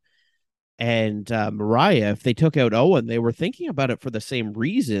Owen and Mariah, if they took out Owen, they were thinking about it for the same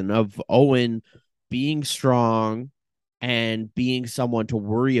reason of Owen being strong and being someone to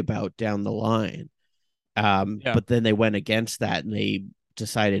worry about down the line. Yeah. But then they went against that and they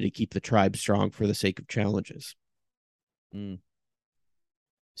decided to keep the tribe strong for the sake of challenges. Mm.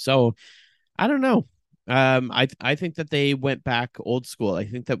 So I don't know. I think that they went back old school. I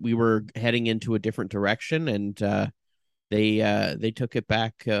think that we were heading into a different direction, and they took it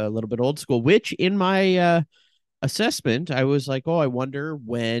back a little bit old school. Which, in my assessment, I was like, oh, I wonder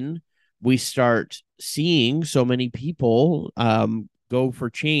when we start seeing so many people go for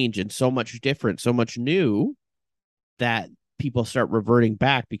change and so much different, so much new that people start reverting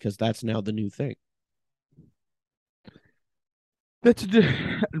back because that's now the new thing. That's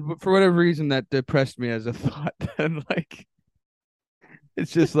for whatever reason that depressed me as a thought. And like,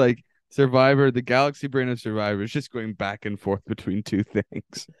 it's just like Survivor, the Galaxy Brain of Survivor is just going back and forth between two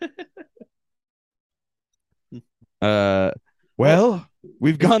things. Uh, Well, well,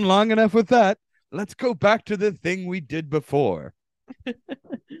 we've gone long enough with that. Let's go back to the thing we did before.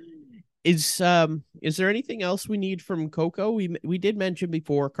 is there anything else we need from Coco? We did mention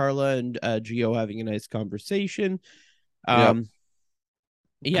before Carla and Gio having a nice conversation. Yep.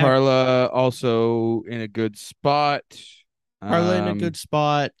 Yeah, Carla also in a good spot. Carla in a good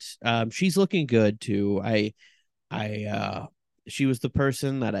spot. She's looking good too. She was the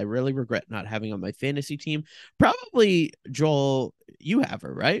person that I really regret not having on my fantasy team. Probably Joel, you have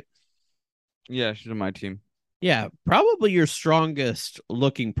her, right? Yeah, she's on my team. Yeah, probably your strongest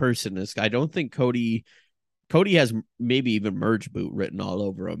looking person is. I don't think Cody has maybe even merge boot written all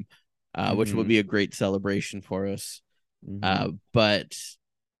over him, which would be a great celebration for us. Mm-hmm. But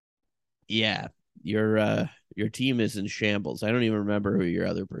yeah, you're Your team is in shambles. I don't even remember who your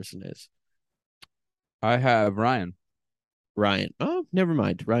other person is. I have Ryan. Ryan. Oh, never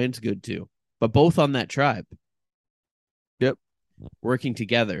mind. Ryan's good too. But both on that tribe. Yep. Working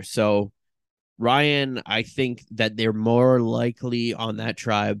together. So Ryan, I think that they're more likely on that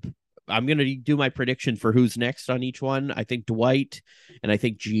tribe. I'm going to do my prediction for who's next on each one. I think Dwight and I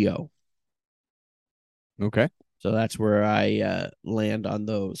think Gio. Okay. So that's where I land on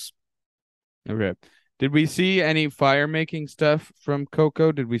those. Okay. Did we see any fire making stuff from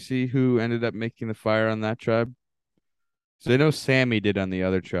Coco? Did we see who ended up making the fire on that tribe? So I know Sammy did on the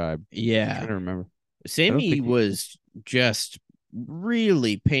other tribe. I'm Yeah. trying to remember. Sammy was just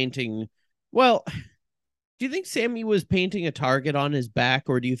really painting. Well, do you think Sammy was painting a target on his back,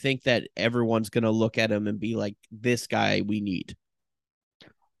 or do you think that everyone's going to look at him and be like, this guy we need?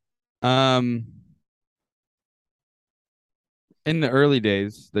 In the early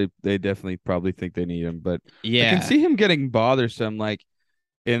days, they definitely probably think they need him, but Yeah. I can see him getting bothersome, like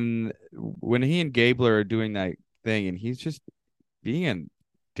when he and Gabler are doing that thing, and he's just being a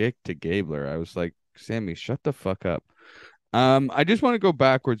dick to Gabler. I was like, Sammy, shut the fuck up. I just want to go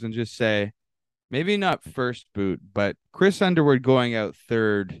backwards and just say, maybe not first boot, but Chris Underwood going out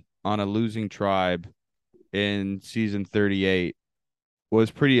third on a losing tribe in season 38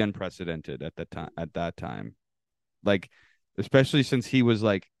 was pretty unprecedented at that time. Like, especially since he was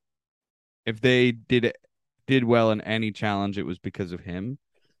like, if they did well in any challenge, it was because of him.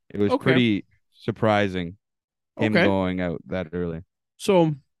 It was pretty surprising him going out that early.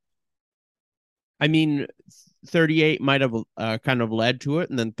 So, I mean, 38 might have kind of led to it,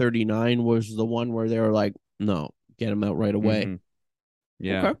 and then 39 was the one where they were like, no, get him out right away. Mm-hmm.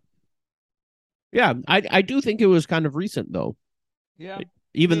 Yeah. Okay. Yeah, I do think it was kind of recent, though. Yeah.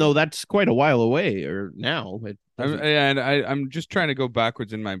 Even though that's quite a while away, or now. I'm just trying to go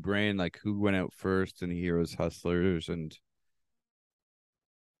backwards in my brain, like who went out first in Heroes, Hustlers, and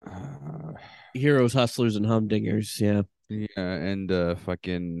Heroes, Hustlers, and Humdingers. Yeah. Yeah, and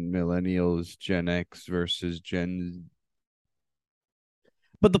fucking millennials, Gen X versus Gen.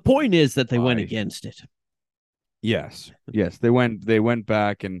 But the point is that they went against it. Yes, they went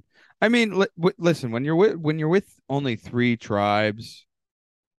back, and I mean, listen, when you're with only 3 tribes,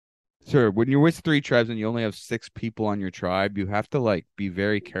 sir, when you're with 3 tribes and you only have 6 people on your tribe, you have to like be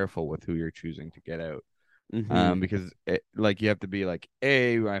very careful with who you're choosing to get out. Because you have to be like,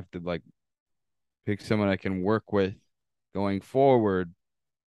 I have to like pick someone I can work with going forward.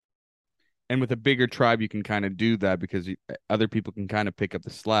 And with a bigger tribe, you can kind of do that because other people can kind of pick up the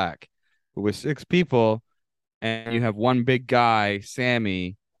slack. But with 6 people, and you have one big guy,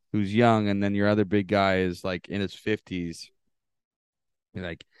 Sammy, who's young, and then your other big guy is like in his 50s.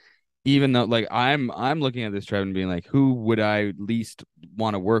 Like, even though like I'm looking at this tribe and being like, who would I least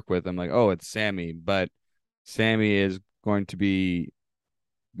want to work with? I'm like, oh, it's Sammy, but Sammy is going to be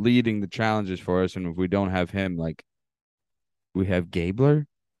leading the challenges for us, and if we don't have him, like, we have Gabler.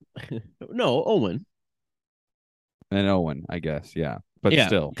 No, Owen. And Owen, I guess, yeah, but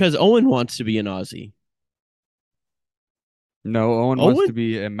still, because Owen wants to be an Aussie. No, Owen wants to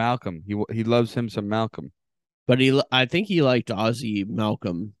be a Malcolm. He loves him some Malcolm. But I think he liked Aussie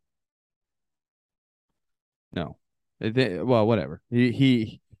Malcolm. No, well, whatever.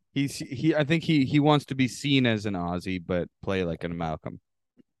 I think he wants to be seen as an Aussie, but play like a Malcolm.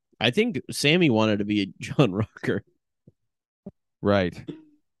 I think Sammy wanted to be a John Rocker. Right.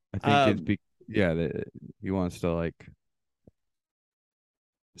 I think he wants to like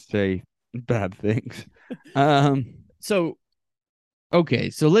say bad things. So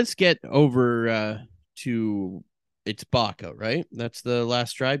let's get over to it's Baka, right? That's the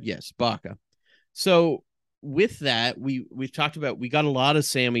last tribe. Yes, Baka. So with that, we've talked about, we got a lot of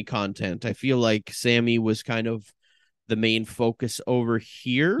Sammy content. I feel like Sammy was kind of the main focus over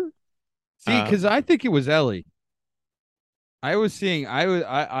here. See, because I think it was Ellie.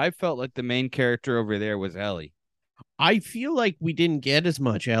 I felt like the main character over there was Ellie. I feel like we didn't get as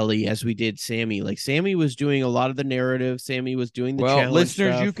much Ellie as we did Sammy. Like, Sammy was doing a lot of the narrative. Sammy was doing the challenge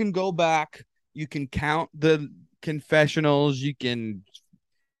listeners, stuff. You can go back. You can count the confessionals. You can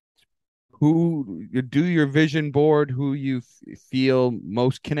you do your vision board, who you feel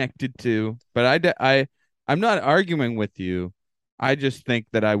most connected to. But I'm not arguing with you. I just think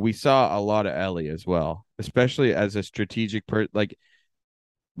that we saw a lot of Ellie as well, especially as a strategic like.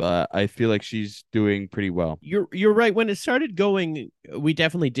 I feel like she's doing pretty well. You're right. When it started going, we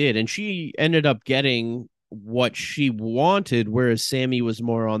definitely did, and she ended up getting what she wanted, whereas Sammy was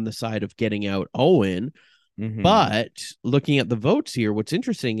more on the side of getting out Owen. Mm-hmm. But looking at the votes here, what's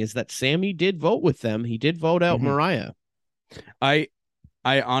interesting is that Sammy did vote with them. He did vote out Mariah.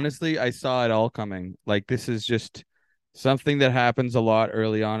 I honestly, I saw it all coming. Like, this is just something that happens a lot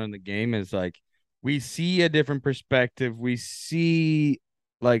early on in the game, is like we see a different perspective. We see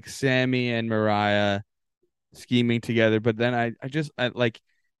like Sammy and Mariah scheming together, but then I like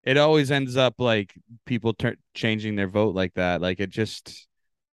it always ends up like people changing their vote like that. Like, it just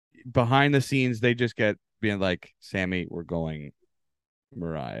behind the scenes they just get being like, Sammy, we're going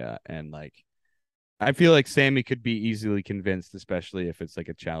Mariah, and like I feel like Sammy could be easily convinced, especially if it's like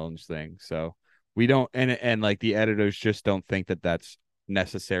a challenge thing. So we don't, and like the editors just don't think that that's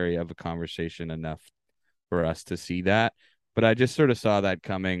necessary of a conversation enough for us to see that. But I just sort of saw that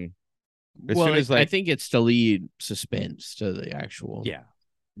coming as Well, soon as I like, think it's to lead suspense to the actual.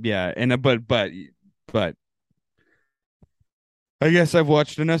 yeah, and but I guess I've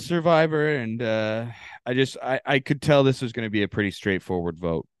watched enough Survivor, and I could tell this was going to be a pretty straightforward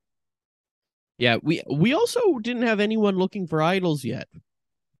vote. Yeah, we also didn't have anyone looking for idols yet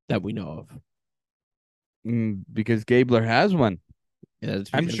that we know of. Because Gabler has one. Yeah, that's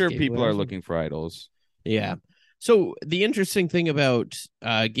I'm because sure Gabler people are has one. looking for idols. Yeah. So the interesting thing about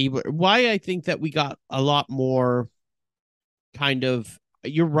Gabler, why I think that we got a lot more kind of,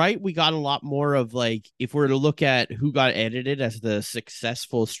 you're right, we got a lot more of like, if we're to look at who got edited as the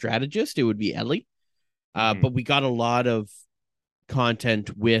successful strategist, it would be Ellie. But we got a lot of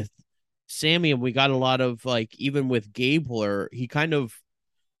content with Sammy, and we got a lot of like, even with Gabler, he kind of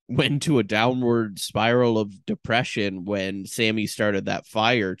went to a downward spiral of depression when Sammy started that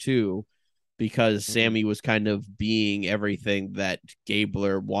fire too, because Sammy was kind of being everything that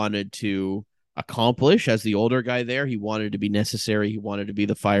Gabler wanted to accomplish as the older guy there. He wanted to be necessary. He wanted to be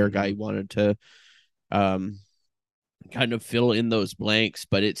the fire guy. He wanted to um, kind of fill in those blanks,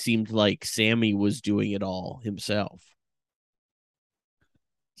 but it seemed like Sammy was doing it all himself.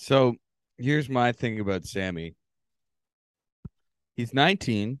 So here's my thing about Sammy. He's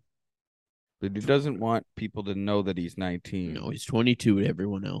 19, but he doesn't want people to know that he's 19. No, he's 22 to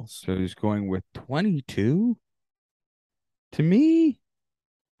everyone else. So he's going with 22? To me,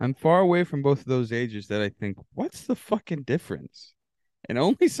 I'm far away from both of those ages that I think, what's the fucking difference? And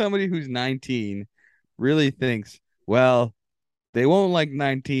only somebody who's 19 really thinks, well, they won't like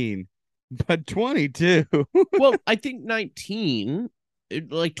 19, but 22. Well, I think 19,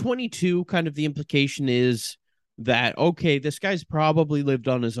 like 22, kind of the implication is that, okay, this guy's probably lived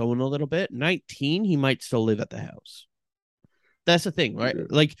on his own a little bit. 19, he might still live at the house. That's the thing, right?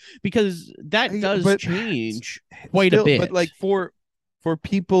 Like, because that does change quite a bit. But like for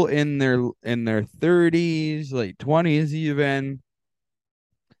people in their 30s, late 20s even,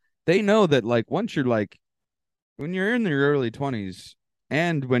 they know that like once you're like, when you're in your early 20s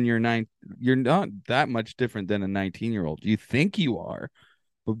and when you're you're not that much different than a 19-year-old. You think you are,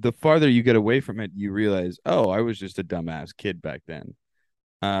 but the farther you get away from it, you realize, oh, I was just a dumbass kid back then.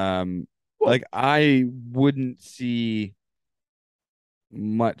 Like I wouldn't see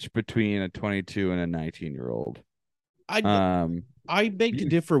much between a 22 and a 19-year-old. I beg to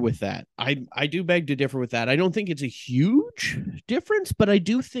differ with that. I do beg to differ with that. I don't think it's a huge difference, but I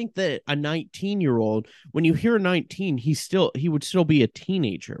do think that a 19-year-old, when you hear 19, he would still be a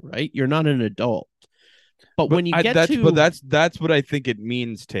teenager, right? You're not an adult. But when you get that's what I think it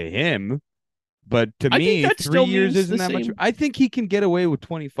means to him. But to me, 3 years isn't that much. I think he can get away with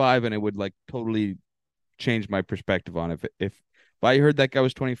 25, and it would like totally change my perspective on it. If I heard that guy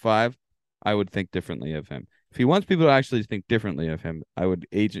was 25, I would think differently of him. If he wants people to actually think differently of him, I would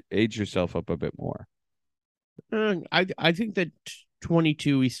age yourself up a bit more. I think that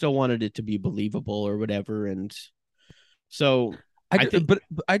 22, he still wanted it to be believable or whatever, and so but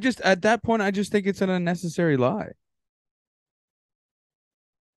I just at that point I just think it's an unnecessary lie.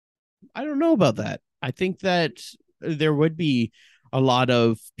 I don't know about that. I think that there would be a lot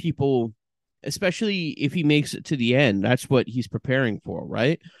of people, especially if he makes it to the end. That's what he's preparing for,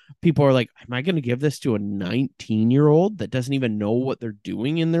 right? People are like, am I going to give this to a 19-year-old that doesn't even know what they're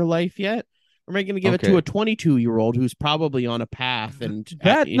doing in their life yet? Or am I going to give it to a 22-year-old who's probably on a path and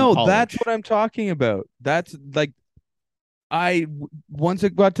that's what I'm talking about. That's like, once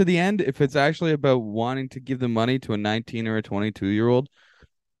it got to the end, if it's actually about wanting to give the money to a 19 or a 22-year-old,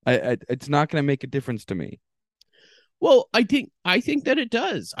 it's not going to make a difference to me. Well, I think that it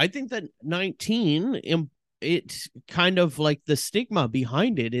does. I think that 19, it's kind of like the stigma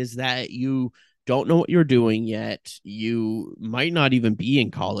behind it is that you don't know what you're doing yet. You might not even be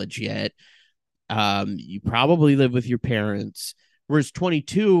in college yet. You probably live with your parents. Whereas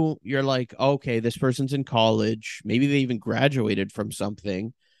 22, you're like, okay, this person's in college. Maybe they even graduated from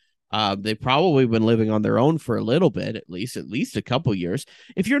something. They've probably been living on their own for a little bit, at least a couple years.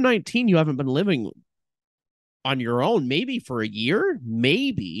 If you're 19, you haven't been living on your own, maybe for a year,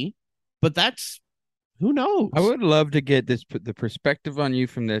 maybe, but that's who knows. I would love to get the perspective on you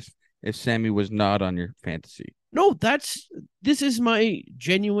from this if Sammy was not on your fantasy. No, this is my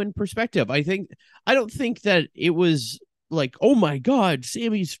genuine perspective. I don't think that it was like, oh my God,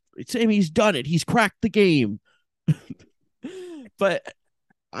 Sammy's done it. He's cracked the game. But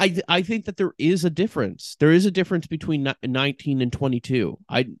I think that there is a difference. There is a difference between 19 and 22.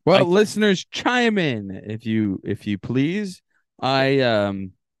 Listeners, chime in if you please. I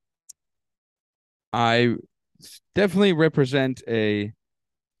definitely represent a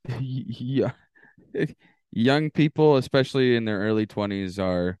young people, especially in their early 20s,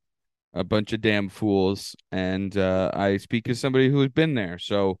 are a bunch of damn fools, and I speak as somebody who has been there.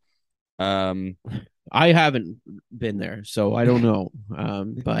 So, I haven't been there, so I don't know.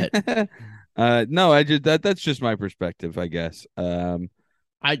 But no, I just that's just my perspective, I guess.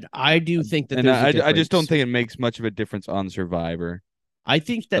 I do think that, and I just don't difference. think it makes much of a difference on Survivor. I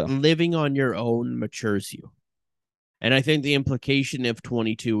think that So. living on your own matures you. And I think the implication of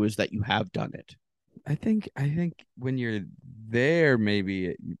 22 is that you have done it. I think when you're there,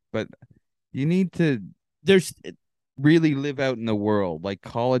 maybe, but you need to really live out in the world. Like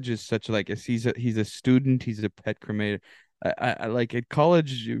college is such like he's a student, he's a pet cremator. I like at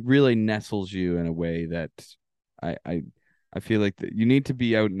college really nestles you in a way that I feel like that you need to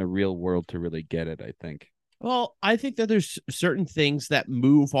be out in the real world to really get it, I think. Well, I think that there's certain things that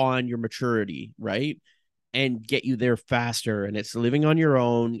move on your maturity, right? And get you there faster. And it's living on your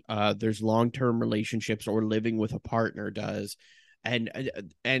own. There's long-term relationships, or living with a partner does.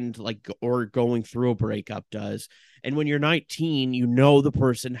 And like, or going through a breakup does. And when you're 19, you know the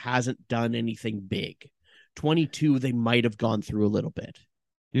person hasn't done anything big. 22, they might have gone through a little bit.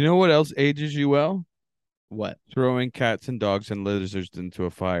 You know what else ages you well? What? Throwing cats and dogs and lizards into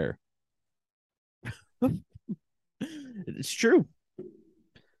a fire. It's true.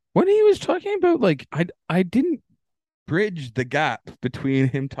 When he was talking about, like, I didn't bridge the gap between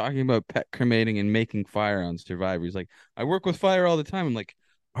him talking about pet cremating and making fire on Survivor. He's like, I work with fire all the time. I'm like,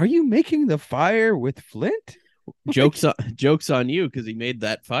 are you making the fire with flint? Jokes on you, because he made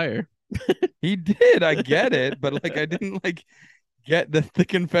that fire. He did. I get it, but like, I didn't like get the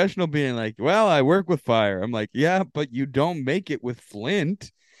confessional being like, well, I work with fire. I'm like, yeah, but you don't make it with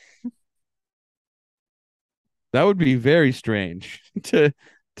flint. That would be very strange to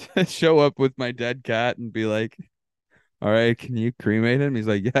show up with my dead cat and be like, all right, can you cremate him? He's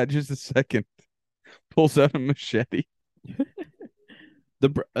like, yeah, just a second. Pulls out a machete.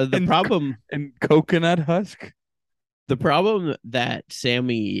 The problem and coconut husk. The problem that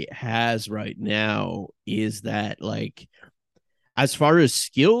Sammy has right now is that, like, as far as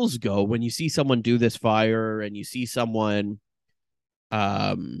skills go, when you see someone do this fire and you see someone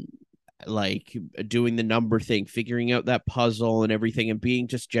like doing the number thing, figuring out that puzzle and everything, and being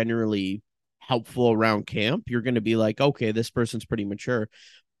just generally helpful around camp, you're going to be like, okay, this person's pretty mature.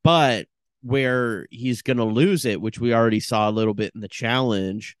 But where he's going to lose it, which we already saw a little bit in the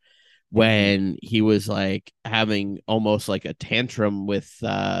challenge, when he was like having almost like a tantrum with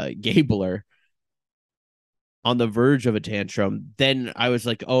Gabler, on the verge of a tantrum, then I was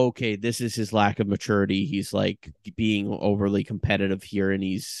like, oh, okay, this is his lack of maturity. He's like being overly competitive here, and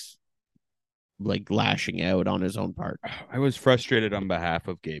he's like lashing out on his own part. I was frustrated on behalf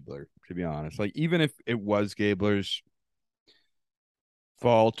of Gabler, to be honest. Like, even if it was Gabler's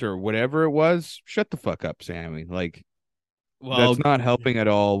fault or whatever it was, shut the fuck up, Sammy. Like, well, that's not helping at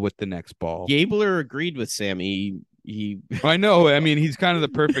all with the next ball. Gabler agreed with Sammy. I know. I mean, he's kind of the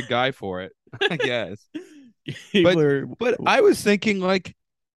perfect guy for it, I guess. But I was thinking, like,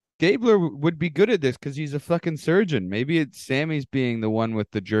 Gabler would be good at this because he's a fucking surgeon. Maybe it's Sammy's being the one with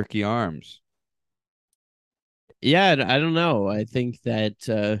the jerky arms. Yeah, I don't know. I think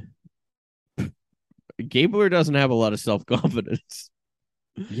that Gabler doesn't have a lot of self-confidence.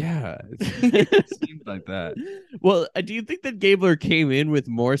 Yeah, it seems like that. Well, do you think that Gabler came in with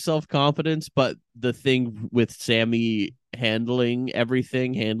more self-confidence, but the thing with Sammy handling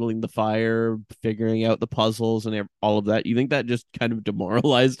everything, handling the fire, figuring out the puzzles and all of that, you think that just kind of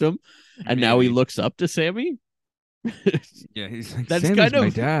demoralized him, and now he looks up to Sammy? Yeah, he's like, that's Sammy's kind of my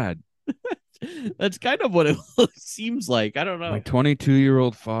dad. That's kind of what it seems like. I don't know. My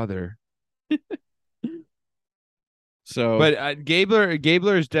 22-year-old father. So, but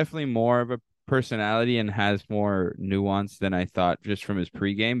Gabler is definitely more of a personality and has more nuance than I thought just from his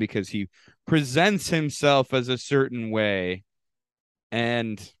pregame, because he presents himself as a certain way,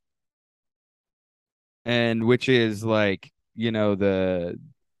 and which is like, you know, the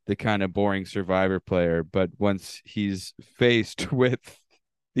kind of boring Survivor player. But once he's faced with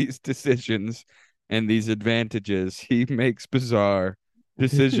these decisions and these advantages, he makes bizarre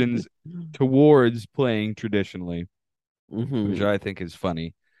decisions towards playing traditionally, which Mhm. I think is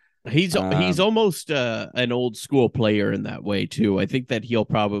funny. He's Um, almost an old school player in that way too. I think that he'll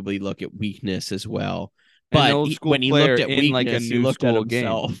probably look at weakness as well. an But old school when he player looked at in like a weakness, he new looked at school game.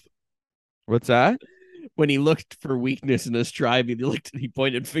 himself. What's that? When he looked for weakness in his tribe, he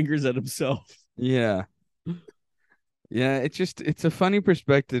pointed fingers at himself. Yeah. Yeah, it's a funny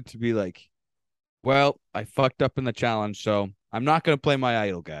perspective to be like, well, I fucked up in the challenge, so I'm not gonna play my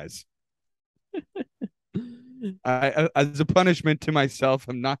idol, guys. As a punishment to myself,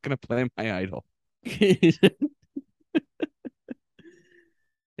 I'm not gonna play my idol.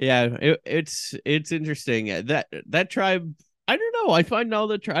 Yeah, it's interesting that tribe. I don't know. I find all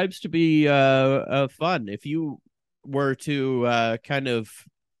the tribes to be fun. If you were to kind of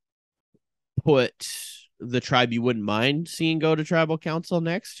put the tribe you wouldn't mind seeing go to tribal council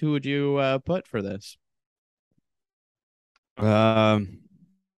next, who would you put for this? Um,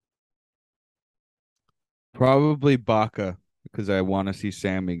 Probably Baka because I want to see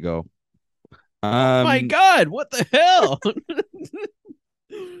Sammy go. Oh my Um, god, what the hell?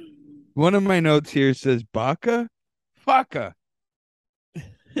 One of my notes here says Baka, Faka.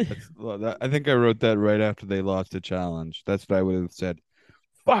 I think I wrote that right after they lost the challenge. That's what I would have said.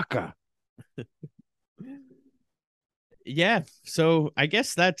 Faka. Yeah, so I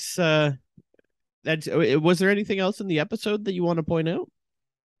guess that's was there anything else in the episode that you want to point out?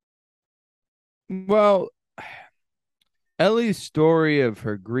 Well, Ellie's story of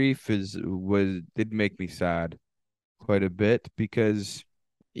her grief did make me sad quite a bit because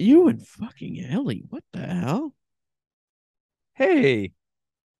You and fucking Ellie, what the hell? hey,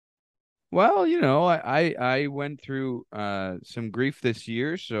 well, I went through some grief this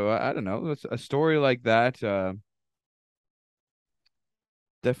year, so I don't know. A story like that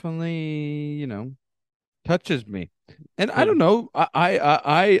definitely, touches me. And I Well, don't know.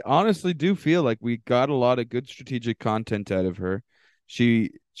 I honestly do feel like we got a lot of good strategic content out of her. She's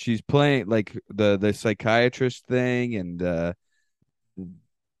playing like the psychiatrist thing, and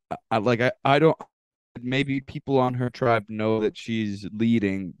I don't. Maybe people on her tribe know that she's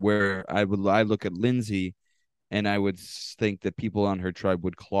leading. Where I look at Lindsay, and I would think that people on her tribe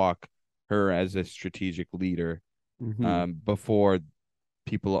would clock her as a strategic leader, mhm. before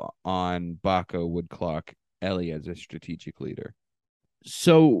people on Baco would clock Ellie as a strategic leader.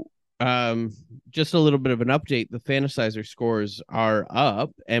 So, um, just a little bit of an update. The fantasizer scores are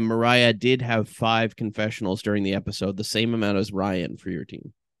up, and Mariah did have 5 confessionals during the episode, the same amount as Ryan for your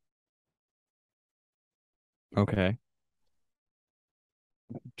team. Okay.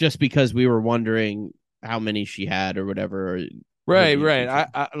 Just because we were wondering how many she had or whatever. Her Right, being right. featured.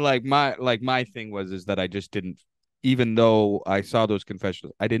 I my thing was is that I just didn't, even though I saw those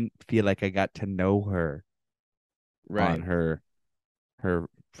confessionals, I didn't feel like I got to know her on Right. her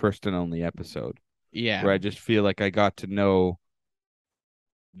first and only episode. Yeah. Where I just feel like I got to know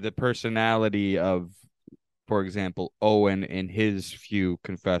the personality of, for example, Owen in his few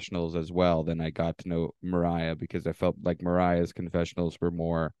confessionals as well. Then I got to know Mariah because I felt like Mariah's confessionals were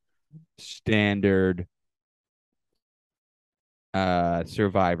more standard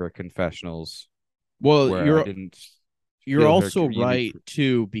Survivor confessionals, Well, where I didn't you're feel her also community. right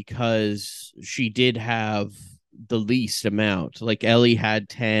too, because she did have the least amount. Like Ellie had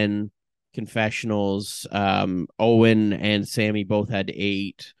 10 confessionals. Owen and Sammy both had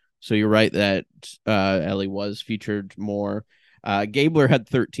 8. So you're right that Ellie was featured more. Gabler had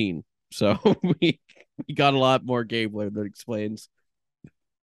 13. So we got a lot more Gabler. That explains.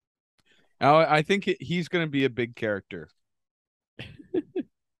 Oh, I think he's going to be a big character.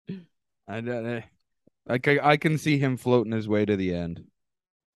 I can see him floating his way to the end.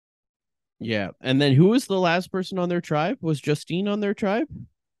 Yeah. And then who was the last person on their tribe? Was Justine on their tribe?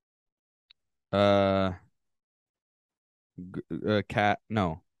 Uh, Cat.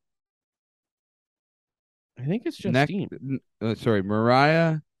 No, I think it's next. Justine. Sorry,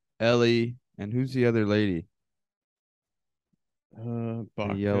 Mariah, Ellie, and who's the other lady? The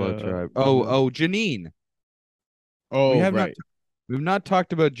yellow Baka. tribe. Oh, Janine. We Oh, have not right. we've not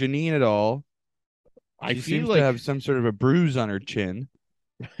talked about Janine at all. I She feel seems to like have some sort of a bruise on her chin.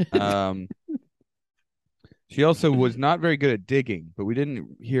 Um, she also was not very good at digging, but we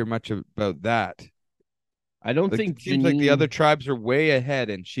didn't hear much about that. I don't Like think it seems like the other Janine. tribes are way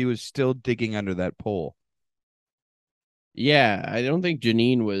ahead, and she was still digging under that pole. Yeah, I don't think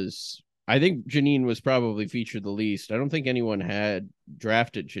Janine was. I think Janine was probably featured the least. I don't think anyone had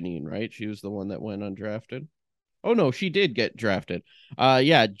drafted Janine, right? She was the one that went undrafted. Oh no, she did get drafted.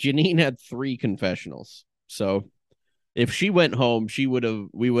 Yeah, Janine had 3 confessionals. So If she went home,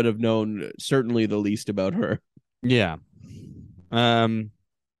 we would have known certainly the least about her. Yeah.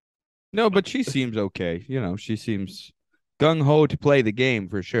 No, but she seems okay. She seems gung ho to play the game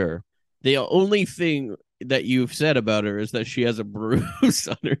for sure. The only thing that you've said about her is that she has a bruise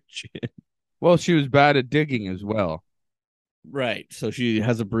on her chin. Well, she was bad at digging as well. Right. So she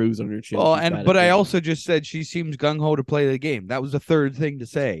has a bruise on her chin. Well, She's bad but at I digging. also just said she seems gung ho to play the game. That was the third thing to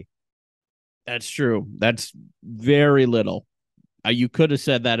say. That's true. That's very little. You could have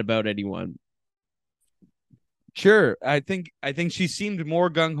said that about anyone. Sure, I think she seemed more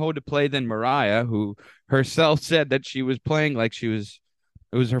gung ho to play than Mariah, who herself said that she was playing like it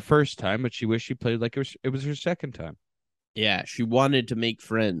was her first time, but she wished she played like it was her second time. Yeah, she wanted to make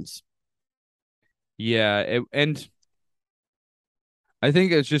friends. Yeah, and I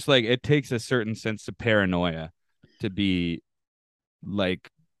think it's just like it takes a certain sense of paranoia to be like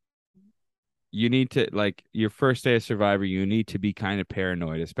you need to like your first day of Survivor, you need to be kind of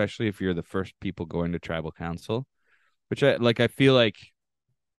paranoid, especially if you're the first people going to tribal council, which I feel like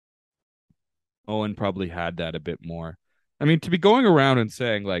Owen probably had that a bit more. I mean, to be going around and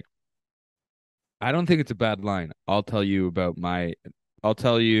saying like, I don't think it's a bad line. I'll tell you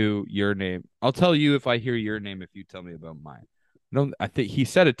your name. I'll tell you if I hear your name if you tell me about mine. I think he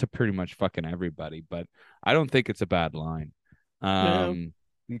said it to pretty much fucking everybody, but I don't think it's a bad line. Yeah.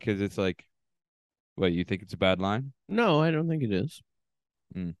 Because it's like, what, you think it's a bad line? No, I don't think it is.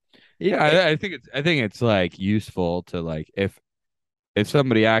 Yeah, I think it's like useful to like if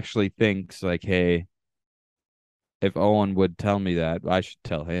somebody actually thinks like, hey, if Owen would tell me that, I should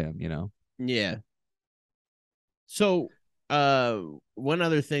tell him, Yeah. So, one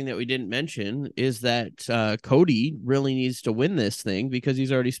other thing that we didn't mention is that Cody really needs to win this thing because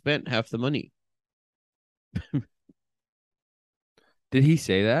he's already spent half the money. Did he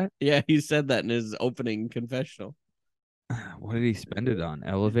say that? Yeah, he said that in his opening confessional. What did he spend it on?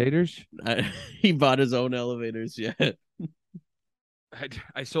 Elevators? He bought his own elevators. Yeah.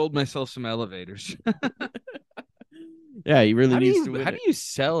 I sold myself some elevators. Yeah, he really needs to win. How do you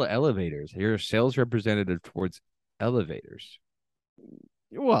sell elevators? You're a sales representative towards elevators.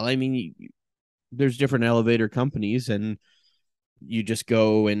 Well, I mean, there's different elevator companies, and you just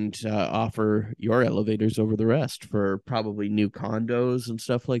go and offer your elevators over the rest for probably new condos and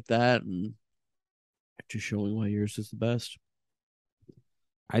stuff like that, and just showing why yours is the best.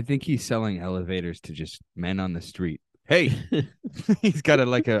 I think he's selling elevators to just men on the street. Hey, he's got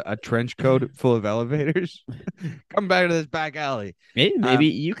a trench coat full of elevators. Come back to this back alley. Hey, maybe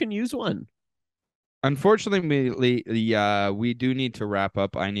you can use one. Unfortunately, we do need to wrap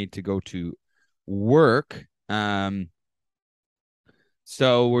up. I need to go to work.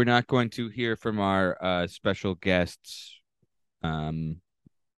 So we're not going to hear from our special guests. Are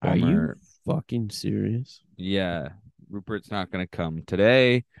you fucking serious? Yeah, Rupert's not going to come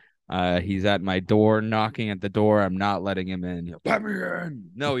today. He's at my door, knocking at the door. I'm not letting him in. Let me in.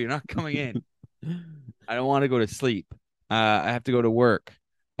 No, you're not coming in. I don't want to go to sleep. I have to go to work.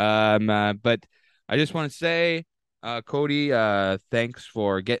 But I just want to say, Cody, thanks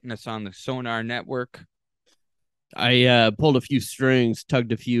for getting us on the Sonar Network. I pulled a fefew strings,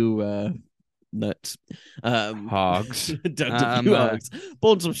 tugged a few nuts, hogs, tugged a few hogs,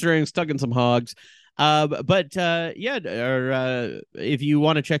 pulled some strings, tugging some hogs. If you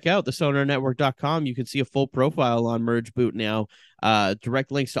want to check out the sonarnetwork.com, you can see a full profile on Merge Boot now. Direct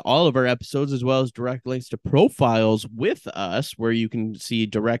links to all of our episodes, as well as direct links to profiles with us, where you can see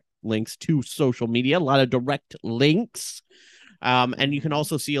direct links to social media, a lot of direct links. And you can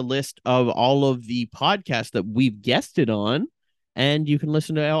also see a list of all of the podcasts that we've guested on, and you can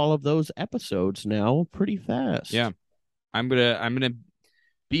listen to all of those episodes now pretty fast. Yeah. I'm gonna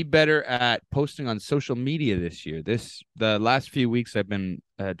be better at posting on social media this year. The last few weeks I've been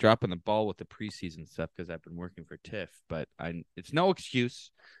dropping the ball with the preseason stuff because I've been working for TIFF, but it's no excuse.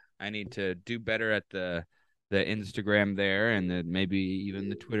 I need to do better at the Instagram there, and then maybe even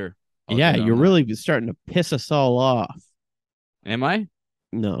the Twitter. Yeah, you're really starting to piss us all off. Am I?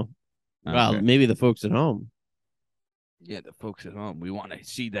 No. Okay. Well, maybe the folks at home. Yeah, the folks at home. We want to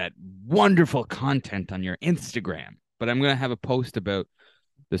see that wonderful content on your Instagram. But I'm going to have a post about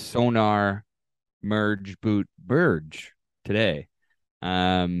the Sonar Merge Boot Merge today.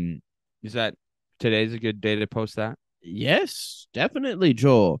 Is that today's a good day to post that? Yes, definitely,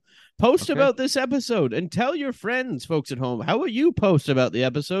 Joel. Post about this episode and tell your friends, folks at home. How about you post about the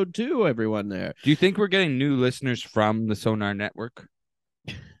episode too, everyone there? Do you think we're getting new listeners from the Sonar Network?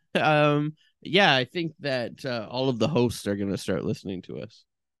 Yeah, I think that all of the hosts are going to start listening to us.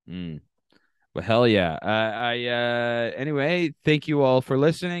 Well, hell yeah. Anyway, thank you all for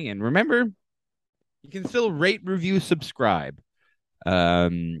listening. And remember, You can still rate, review, subscribe.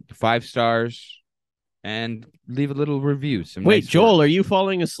 5 stars, and leave a little review. Some Wait, nice Joel, words. are you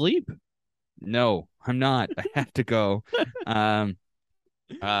falling asleep? No, I'm not. I have to go. I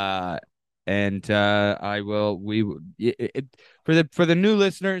will. For the new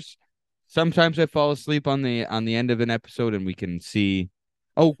listeners. Sometimes I fall asleep on the end of an episode, and we can see.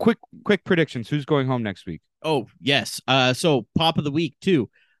 Oh, quick predictions. Who's going home next week? Oh, yes. So Pop of the Week too.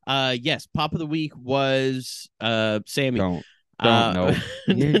 Yes, Pop of the Week was Sammy. Don't Uh, know.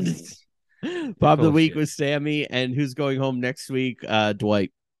 Pop of the Week Bullshit. was Sammy, and who's going home next week?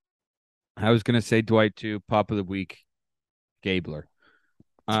 Dwight. I was gonna say Dwight too. Pop of the Week, Gabler.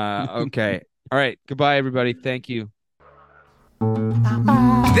 Okay. All right. Goodbye, everybody. Thank you.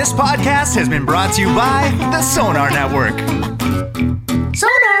 This podcast has been brought to you by the Sonar Network.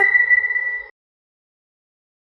 Sonar!